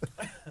that.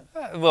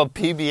 Well,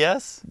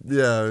 PBS?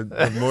 Yeah,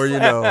 the more you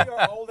know.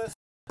 You're old as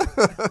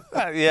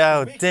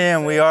Yeah,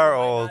 damn, we are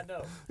old.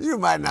 You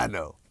might not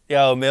know.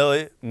 Yo,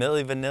 Milli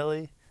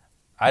Vanilli.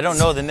 I don't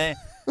know the name.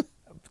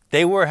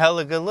 They were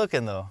hella good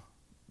looking though.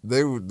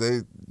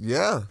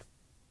 Yeah.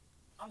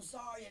 I'm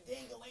sorry, a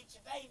dingle ate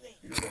your baby.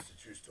 You know that's a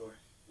true story.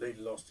 Lady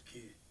lost a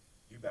kid.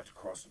 You about to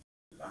cross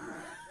the line.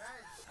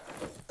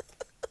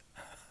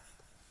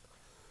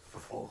 For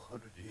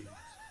 400 years,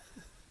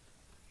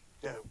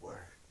 that word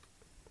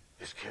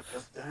has kept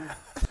us down.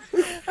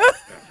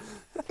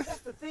 That's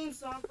the theme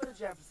song for the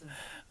Jeffersons.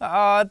 Oh,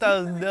 I thought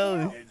it was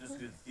Nelly. And just because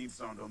the theme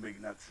song don't make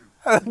it not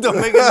true. Don't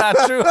make it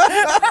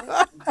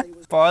not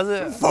true. Pause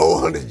it.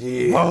 400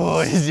 years.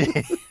 Oh,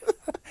 gee.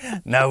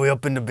 Now we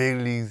up in the big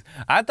leagues.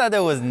 I thought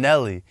that was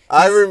Nelly.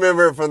 I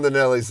remember it from the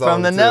Nelly song.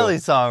 From the too. Nelly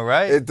song,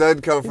 right? It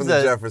did come from He's the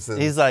like- Jeffersons.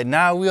 He's like,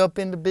 now we up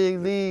in the big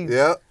leagues.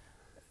 Yep.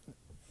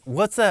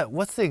 What's that?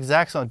 What's the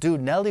exact song? Dude,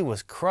 Nelly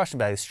was crushed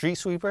by Street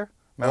Sweeper.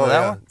 Remember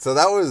that one? So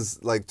that was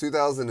like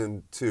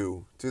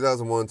 2002,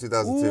 2001,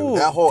 2002. Ooh,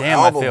 that whole damn,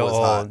 album I feel was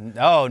old.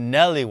 hot. Oh,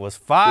 Nelly was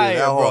fire,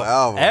 Dude, that whole bro.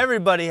 album.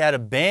 Everybody had a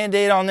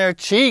Band-Aid on their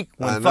cheek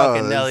when I know,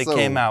 fucking that's Nelly so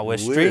came out with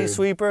Street weird.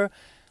 Sweeper.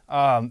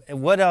 And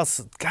what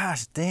else?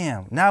 Gosh,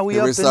 damn. Now we Did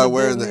up we in start the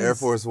wearing big the Air leagues.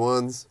 Force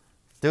Ones?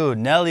 Dude,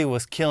 Nelly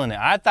was killing it.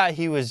 I thought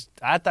he was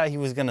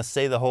gonna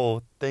say the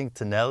whole thing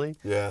to Nelly.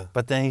 Yeah.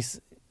 But then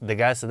the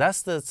guy said,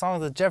 that's the song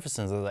of the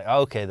Jeffersons. I was like,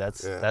 oh, okay,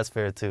 that's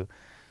fair too.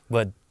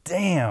 But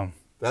damn.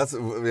 That's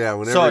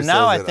whenever So he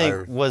now I says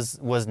think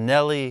was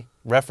Nelly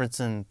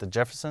referencing the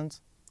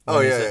Jeffersons? Oh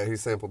When he yeah, said- he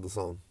sampled the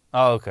song.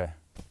 Oh, okay.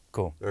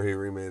 Cool. Or he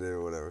remade it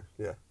or whatever.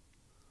 Yeah.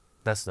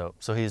 That's dope.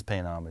 So he's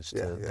paying homage to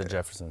Yeah, the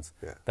Jeffersons.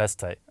 Yeah. That's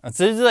tight. And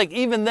so it's like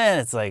even then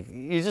it's like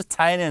you're just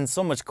tying in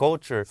so much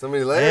culture. So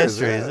many layers,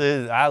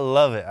 history. yeah. I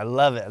love it. I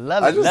love it. I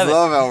love it. I just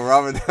love how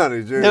Robert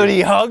Downey Jr. Dude,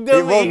 he hugged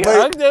him. He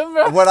hugged him,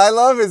 bro. What I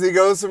love is he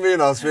goes to me in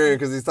Australian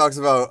because he talks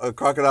about a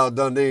crocodile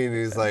Dundee and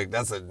he's like,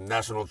 that's a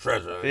national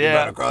treasure. You Yeah.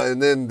 better cross.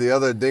 And then the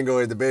other dingo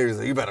ate the baby. He's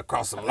like, you better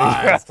cross some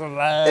lines. Cross some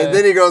lines. And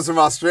then he goes from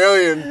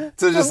Australian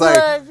to just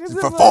like,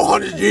 for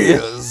 400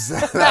 years,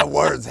 that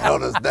word's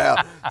held us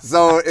down.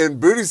 So in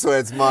Booty Sweat's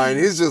mind,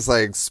 he's just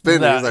like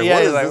spinning. He's like,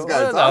 what is this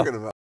guy talking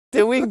about?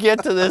 Did we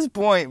get to this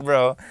point,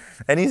 bro?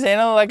 And he's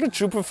handling like a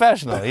true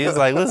professional. He's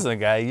like, listen,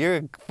 guy,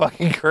 you're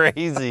fucking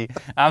crazy.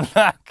 I'm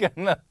not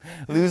gonna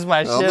lose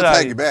my shit I'm on gonna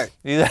take you you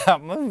back.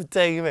 I'm gonna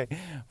take you back.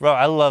 Bro,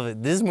 I love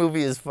it. This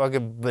movie is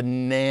fucking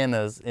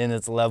bananas in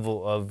its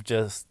level of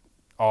just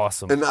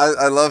awesome. And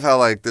I love how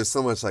like there's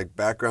so much like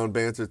background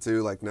banter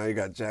too. Like now you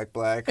got Jack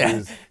Black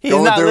who's He's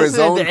going not through his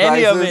listening own to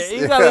any of crisis. it.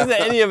 He's not listening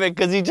to any of it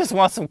because he just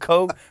wants some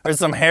coke or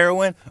some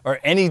heroin or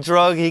any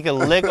drug he can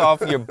lick off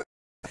your.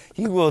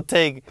 He will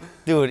take,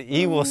 dude.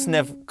 He will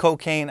sniff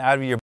cocaine out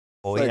of your.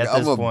 Like, at I'm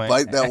this gonna point.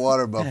 bite that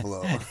water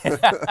buffalo.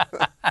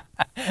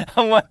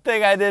 One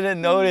thing I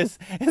didn't notice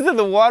is that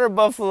the water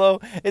buffalo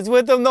is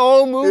with him the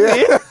whole movie.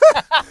 Yeah.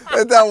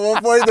 At that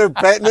one point, they're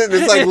petting it and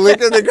it's like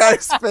licking the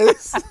guy's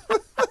face.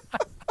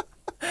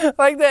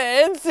 Like the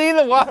end scene,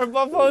 the water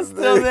buffalo is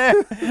still there.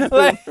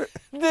 Like,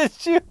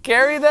 did you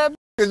carry that?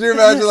 Could you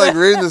imagine like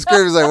reading the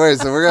script? It's like, wait,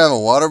 so we're gonna have a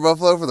water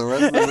buffalo for the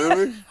rest of the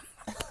movie?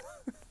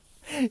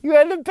 You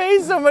had to pay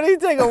somebody to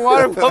take a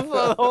water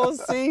buffalo the whole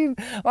scene.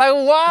 Like,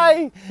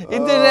 why? It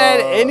didn't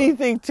add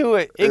anything to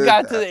it. It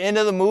got to the end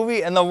of the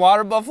movie and the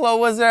water buffalo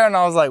was there, and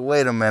I was like,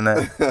 wait a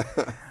minute.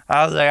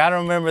 I was like, I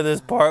don't remember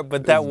this part,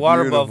 but that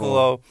water beautiful.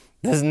 buffalo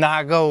does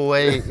not go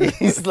away.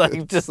 He's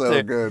like just So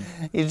there. good.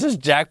 He's just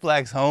Jack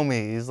Black's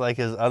homie. He's like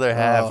his other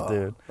half,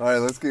 dude. All right,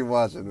 let's keep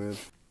watching, man. This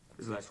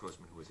is the last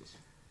horseman. Who is this?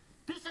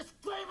 This is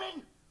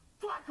Flaming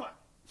Dragon.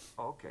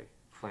 Oh, okay.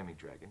 Flaming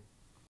dragon.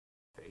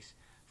 Face.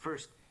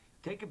 First,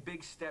 take a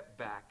big step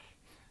back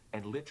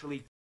and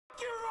literally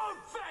your own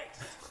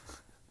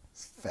face!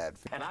 Fat.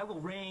 And I will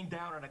rain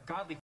down on a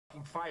godly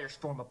fucking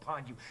firestorm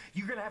upon you.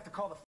 You're gonna have to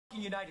call the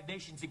fucking United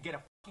Nations and get a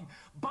fucking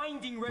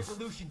binding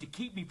resolution to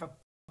keep me from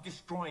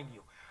destroying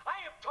you.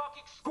 I am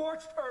talking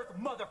scorched earth,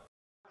 mother.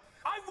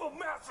 I will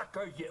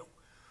massacre you.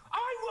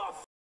 I will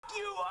fuck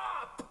you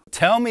up.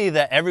 Tell me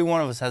that every one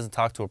of us hasn't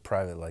talked to a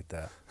private like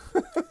that.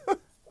 you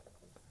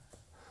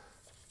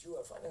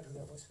find out who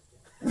that was?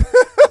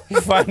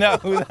 You find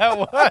out who that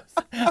was?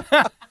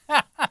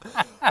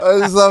 I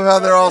just love how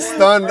they're all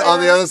stunned on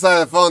the other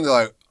side of the phone. They're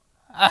like,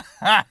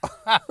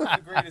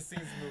 The greatest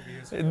scenes in the movie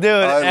history. Dude,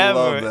 I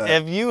love ever. that.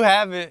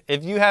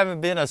 If you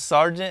haven't been a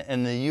sergeant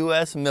in the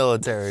U.S.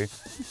 military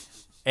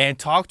and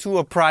talked to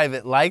a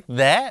private like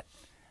that,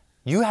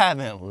 you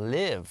haven't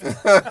lived.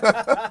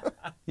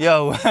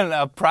 Yo, when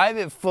a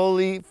private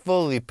fully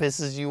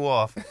pisses you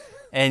off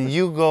and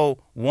you go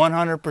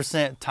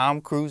 100%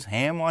 Tom Cruise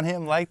ham on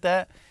him like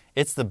that,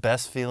 it's the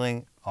best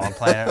feeling on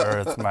planet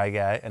Earth, my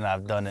guy, and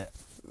I've done it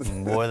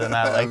more than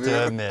I like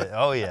to admit.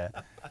 Oh yeah.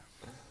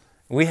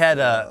 We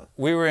had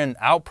we were in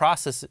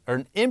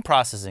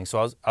processing,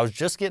 so I was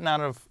just getting out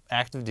of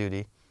active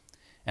duty,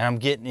 and I'm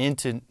getting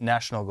into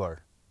National Guard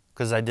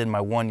because I did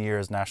my 1 year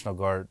as National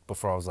Guard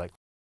before I was like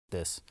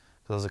this.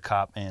 I was a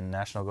cop in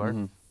National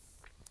Guard.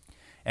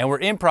 And we're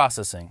in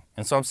processing.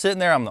 And so I'm sitting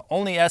there, I'm the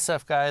only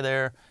SF guy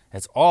there.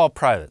 It's all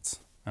privates.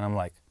 And I'm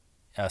like,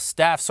 a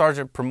staff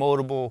sergeant,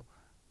 promotable,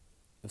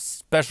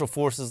 special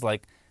forces,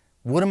 like,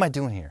 what am I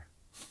doing here?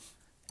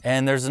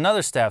 And there's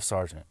another staff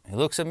sergeant. He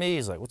looks at me,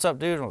 he's like, what's up,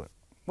 dude? I'm like,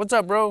 what's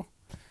up, bro?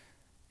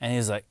 And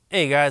he's like,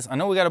 hey, guys, I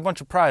know we got a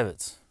bunch of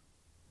privates.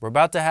 We're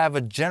about to have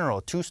a general,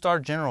 a 2-star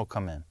general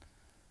come in.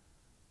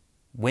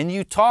 When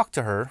you talk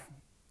to her,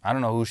 I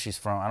don't know who she's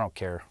from, I don't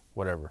care.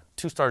 Whatever.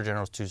 2-star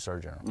general's 2-star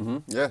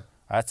general. yeah.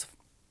 That's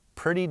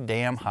pretty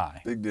damn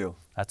high. Big deal.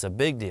 That's a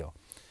big deal.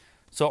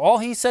 So all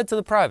he said to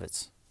the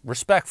privates,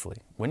 respectfully,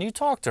 when you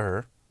talk to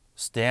her,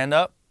 stand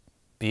up,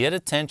 be at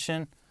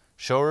attention,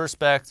 show her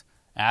respect,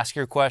 ask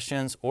your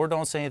questions, or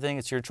don't say anything,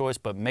 it's your choice,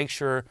 but make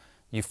sure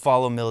you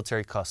follow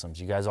military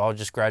customs. You guys all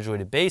just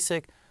graduated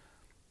basic,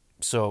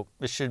 so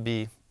it should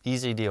be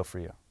easy deal for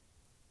you.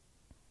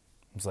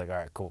 It's like, all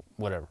right, cool,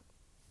 whatever.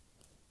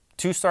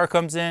 2-star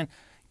comes in,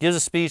 gives a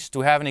speech, do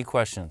we have any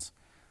questions?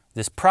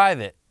 This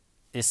private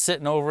is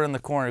sitting over in the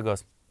corner and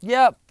goes,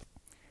 yep,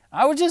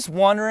 I was just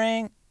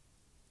wondering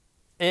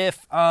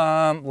if,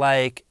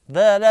 like,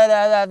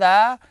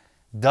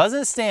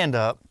 doesn't stand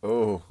up,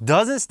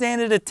 doesn't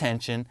stand at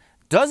attention,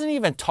 doesn't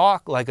even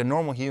talk like a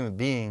normal human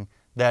being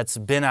that's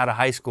been out of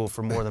high school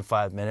for more than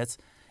 5 minutes,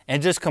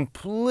 and just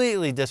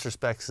completely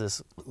disrespects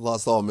this.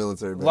 Lost all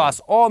military bearing.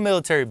 Lost all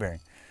military bearing.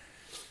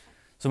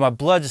 So my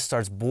blood just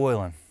starts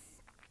boiling.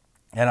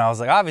 And I was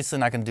like, obviously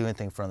not going to do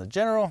anything in front of the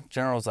general.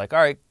 General was like, all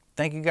right,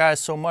 thank you guys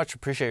so much.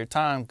 Appreciate your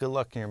time. Good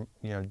luck in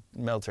your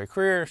military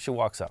career. She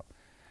walks out.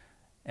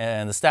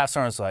 And the staff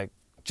sergeant's like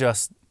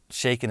just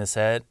shaking his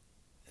head.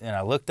 And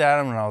I looked at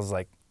him and I was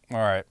like, all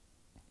right,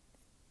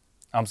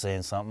 I'm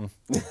saying something.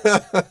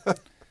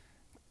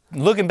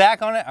 Looking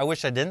back on it, I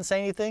wish I didn't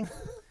say anything.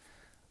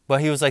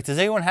 But he was like, does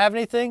anyone have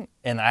anything?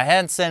 And I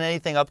hadn't said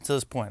anything up to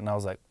this point. And I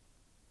was like,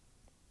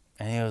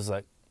 and he was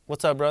like,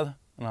 what's up, brother?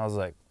 And I was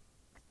like,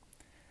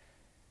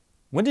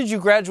 when did you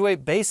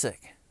graduate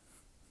basic?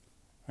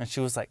 And she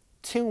was like,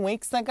 2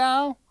 weeks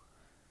ago.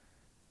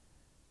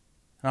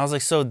 And I was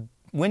like, so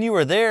when you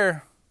were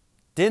there,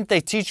 didn't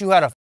they teach you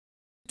how to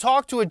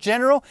talk to a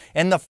general?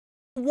 And the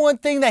one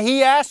thing that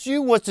he asked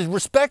you was to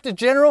respect the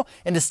general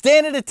and to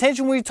stand at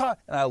attention when you talk.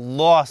 And I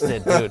lost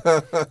it, dude.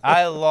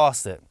 I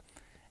lost it.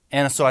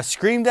 And so I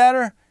screamed at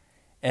her.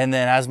 And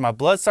then as my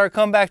blood started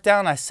coming back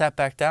down, I sat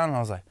back down and I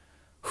was like,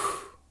 whew.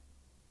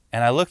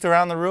 And I looked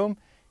around the room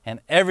and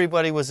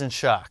everybody was in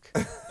shock.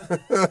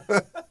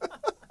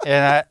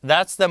 And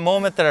that's the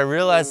moment that I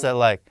realized that,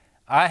 like,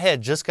 I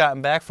had just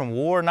gotten back from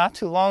war not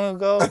too long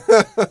ago.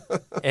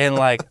 And,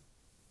 like,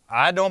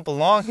 I don't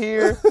belong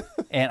here.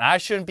 And I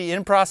shouldn't be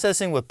in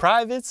processing with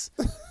privates.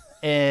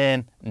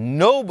 And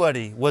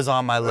nobody was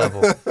on my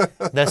level.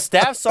 The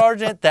staff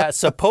sergeant that's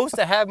supposed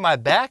to have my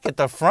back at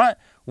the front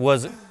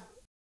was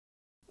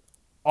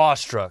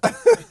awestruck.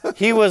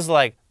 He was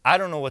like, I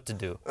don't know what to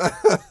do.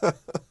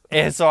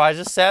 And so I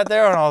just sat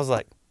there and I was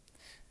like,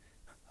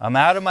 I'm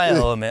out of my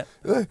element.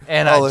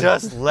 And I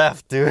just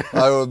left, dude.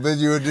 I will bid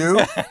you adieu.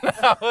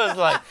 I was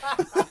like,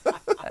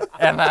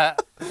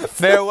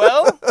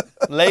 farewell,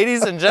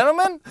 ladies and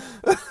gentlemen.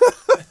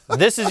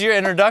 This is your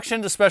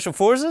introduction to Special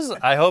Forces.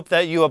 I hope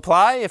that you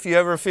apply if you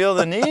ever feel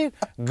the need.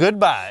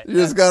 Goodbye. You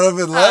just got up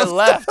and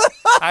left?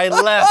 I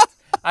left.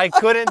 I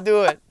couldn't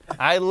do it.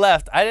 I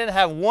left. I didn't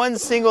have one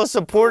single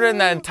supporter in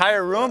that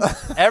entire room.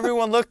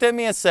 Everyone looked at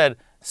me and said,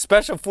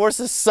 Special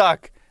Forces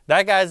suck.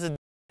 That guy's a...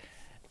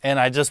 And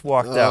I just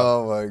walked out.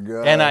 Oh my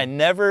God. And I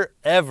never,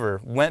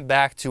 ever went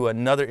back to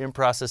another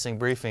in-processing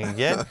briefing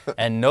again.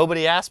 And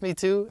nobody asked me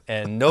to,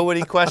 and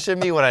nobody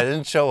questioned me when I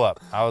didn't show up.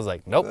 I was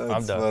like, nope,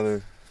 I'm done.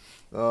 Funny.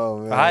 Oh,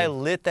 man. I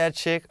lit that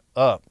chick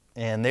up,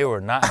 and they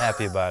were not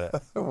happy about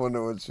it. I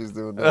wonder what she's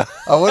doing now.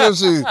 I wonder if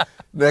she,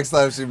 next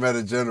time she met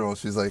a general,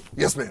 she's like,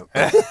 yes, ma'am.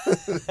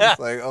 She's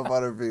like, up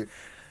on her feet.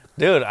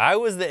 Dude, I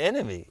was the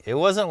enemy. It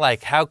wasn't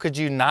like, how could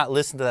you not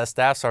listen to that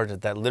staff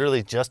sergeant that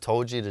literally just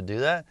told you to do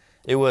that?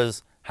 It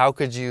was, how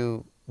could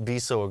you be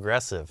so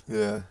aggressive?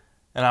 Yeah.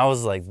 And I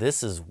was like,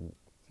 this is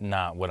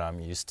not what I'm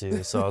used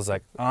to. So I was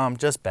like, I'm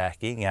just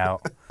backing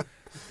out.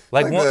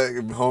 Like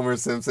the Homer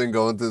Simpson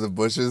going through the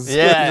bushes.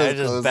 Yeah,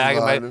 just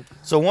bagging him.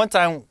 So one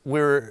time we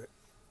were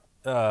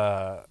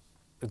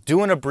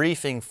doing a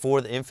briefing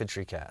for the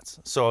infantry cats.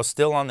 So I was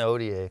still on the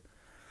ODA.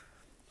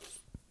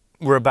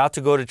 We're about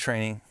to go to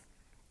training,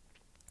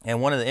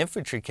 and one of the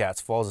infantry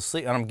cats falls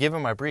asleep, and I'm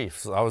giving my brief.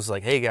 So I was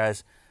like, hey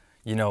guys,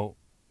 you know,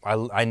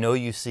 I know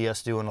you see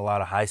us doing a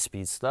lot of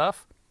high-speed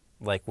stuff.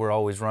 Like, we're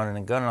always running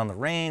and gunning on the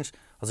range.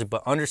 I was like,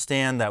 but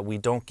understand that we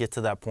don't get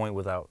to that point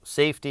without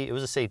safety. It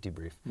was a safety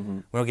brief.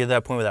 We don't get to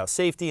that point without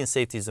safety, and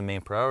safety is the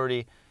main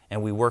priority,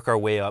 and we work our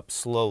way up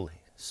slowly.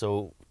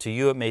 So to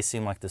you, it may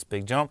seem like this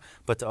big jump,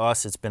 but to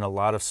us, it's been a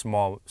lot of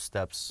small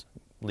steps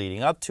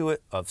leading up to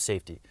it of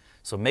safety.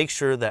 So make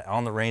sure that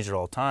on the range at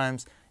all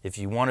times, if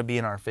you want to be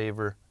in our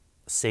favor,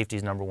 safety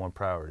is #1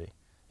 priority.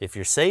 If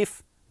you're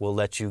safe, we'll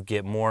let you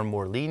get more and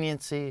more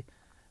leniency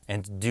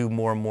and do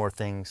more and more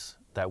things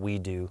that we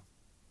do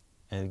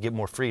and get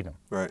more freedom.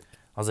 Right.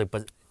 I was like,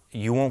 but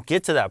you won't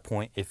get to that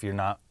point if you're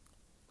not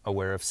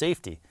aware of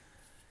safety.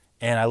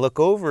 And I look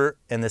over,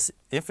 and this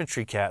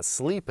infantry cat's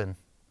sleeping.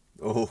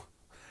 Oh.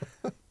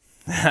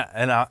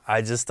 And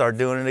I just start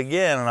doing it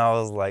again, and I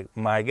was like,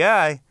 my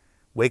guy,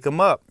 wake him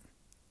up.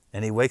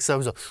 And he wakes up,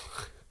 he's like,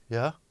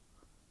 yeah?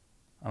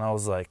 And I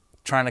was like,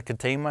 trying to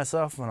contain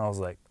myself, and I was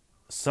like,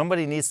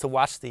 somebody needs to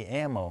watch the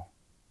ammo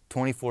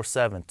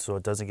 24/7 so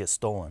it doesn't get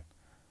stolen.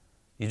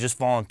 You just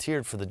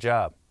volunteered for the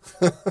job.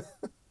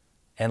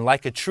 And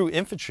like a true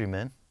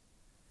infantryman,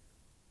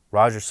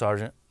 Roger,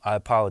 Sergeant, I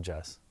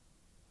apologize.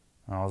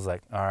 And I was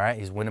like, all right,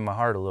 he's winning my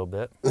heart a little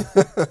bit.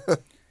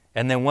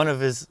 And then one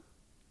of his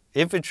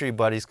infantry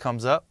buddies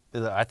comes up.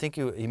 I think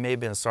he may have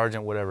been a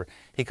sergeant, whatever.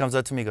 He comes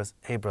up to me and goes,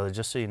 hey, brother,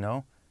 just so you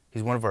know,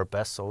 he's one of our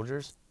best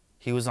soldiers.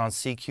 He was on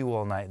CQ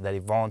all night that he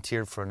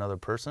volunteered for another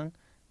person,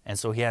 and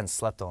so he hadn't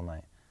slept all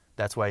night.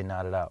 That's why he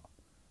nodded out.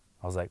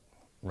 I was like,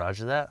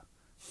 roger that.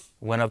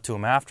 Went up to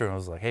him after and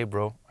was like, hey,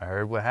 bro, I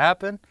heard what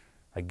happened.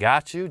 I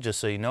got you. Just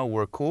so you know,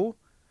 we're cool.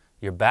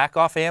 You're back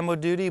off ammo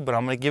duty, but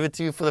I'm going to give it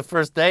to you for the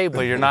first day,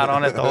 but you're not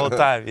on it the whole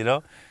time, you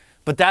know?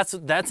 But that's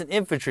an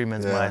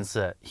infantryman's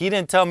mindset. He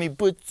didn't tell me,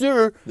 but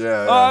sir,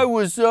 I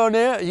was on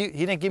it. He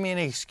didn't give me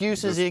any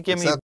excuses. He didn't give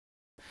me.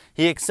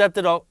 He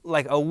accepted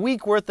like a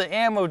week worth of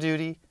ammo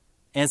duty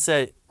and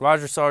said,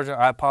 Roger, Sergeant,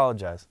 I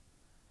apologize.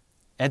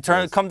 And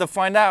come to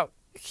find out,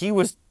 he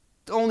was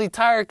only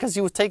tired because he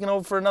was taking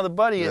over for another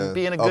buddy and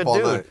being a good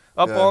dude.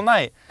 Up all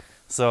night.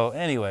 So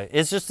anyway,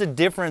 it's just a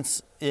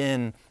difference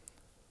in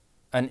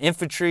an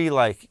infantry,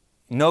 like,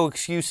 no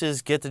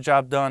excuses, get the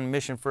job done,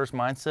 mission first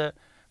mindset,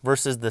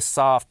 versus the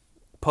soft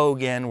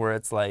pogan where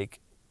it's like,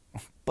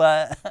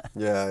 but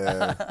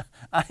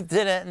I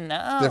didn't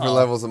know. Different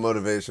levels of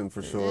motivation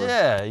for sure.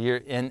 Yeah,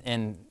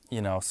 and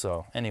you know,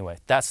 so anyway,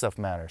 that stuff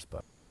matters.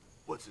 But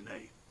what's the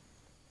name?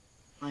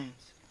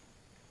 Lance.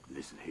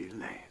 Listen here,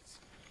 Lance.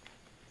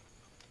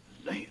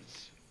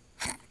 Lance.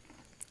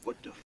 What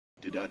the f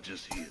did I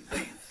just hear,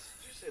 Lance?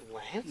 You said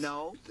Lance?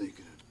 No.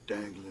 Thinking of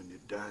dangling your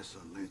dice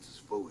on Lance's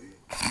forehead.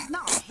 No,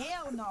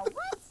 hell no.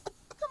 What?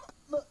 Come on,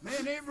 look.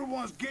 Man,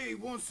 everyone's gay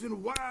once in a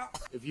while.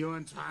 If you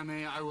untie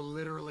me, I will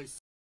literally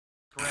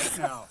right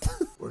now.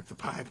 Work the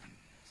pipe.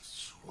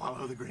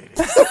 Swallow the gravy.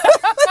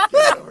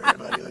 Get over here,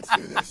 buddy. Let's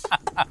do this.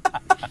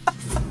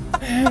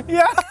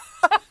 Yeah.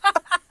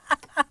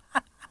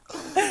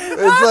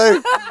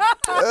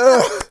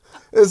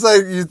 It's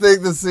like you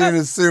think the scene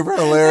is super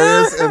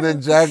hilarious, and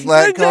then Jack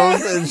Black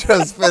comes and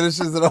just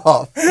finishes it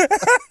off.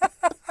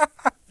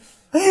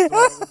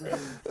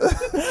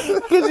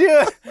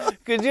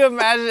 Could you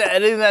imagine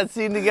editing that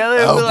scene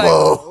together?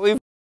 Like, we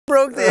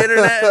broke the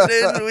internet,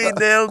 dude. We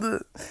nailed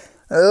it.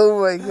 Oh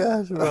my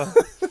gosh, bro.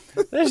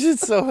 That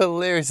shit's so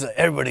hilarious. Like,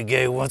 everybody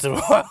gay once in a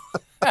while.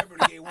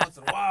 Everybody gay once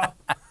in a while.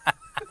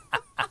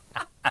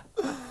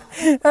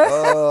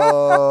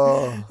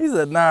 Oh. He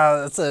said, nah,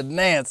 that's a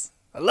Nance.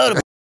 I love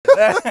it.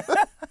 Where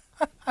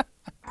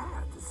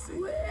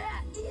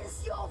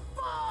is your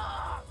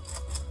fuck?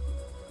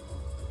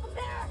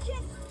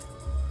 American?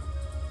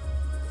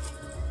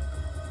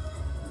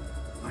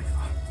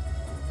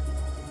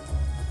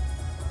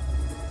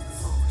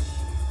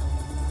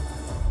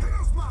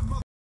 Here's my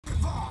mother.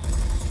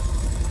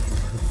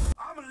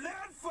 I'm a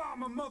land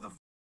farmer, mother.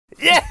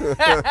 Yeah.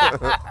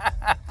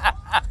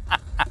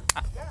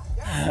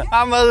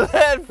 I'm a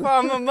lead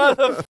farmer,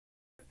 mother.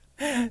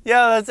 Yo,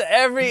 that's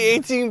every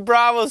 18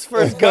 Bravo's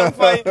first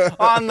gunfight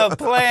on the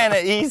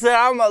planet. He said,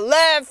 I'm a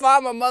lead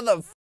farmer,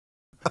 mother.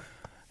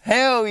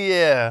 Hell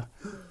yeah.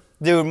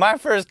 Dude, my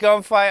first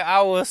gunfight,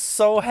 I was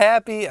so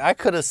happy. I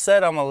could have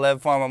said I'm a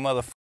lead farmer,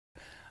 mother.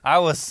 I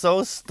was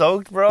so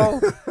stoked, bro.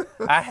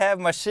 I had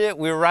my shit.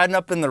 We were riding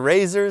up in the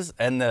Razors,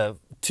 and the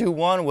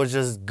 2-1 was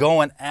just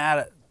going at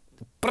it.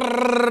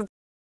 Brrr.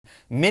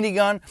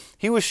 Minigun.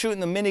 He was shooting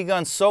the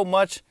minigun so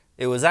much,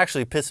 it was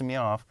actually pissing me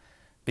off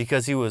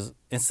because he was,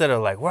 instead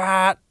of like,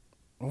 what?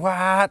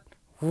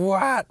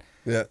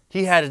 Yeah.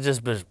 He had to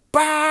just be,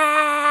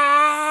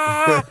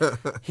 bah!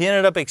 He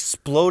ended up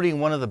exploding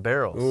one of the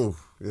barrels. Ooh,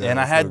 yeah, and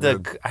I had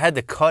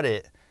to cut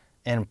it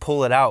and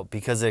pull it out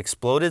because it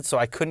exploded, so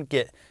I couldn't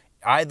get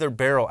either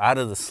barrel out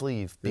of the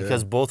sleeve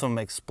because both of them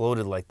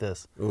exploded like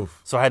this.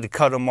 Oof. So I had to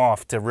cut them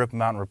off to rip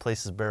them out and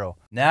replace his barrel.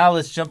 Now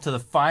let's jump to the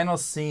final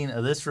scene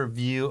of this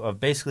review of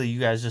basically you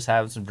guys just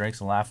having some drinks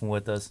and laughing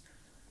with us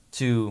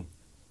to,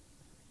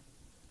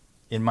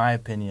 in my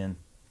opinion,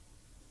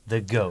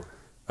 the GOAT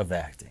of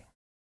acting.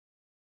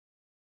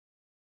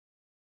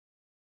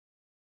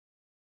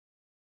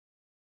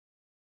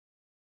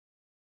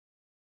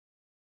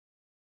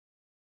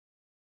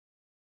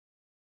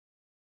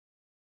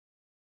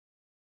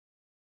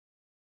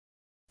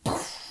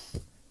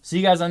 See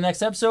you guys on the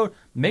next episode.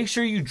 Make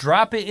sure you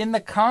drop it in the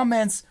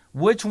comments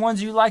which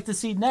ones you'd like to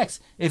see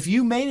next. If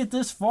you made it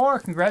this far,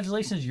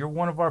 congratulations. You're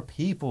one of our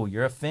people.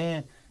 You're a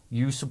fan.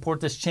 You support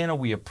this channel.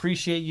 We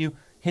appreciate you.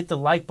 Hit the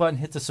like button,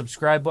 hit the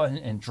subscribe button,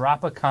 and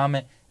drop a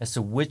comment as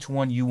to which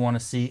one you want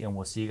to see. And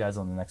we'll see you guys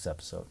on the next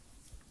episode.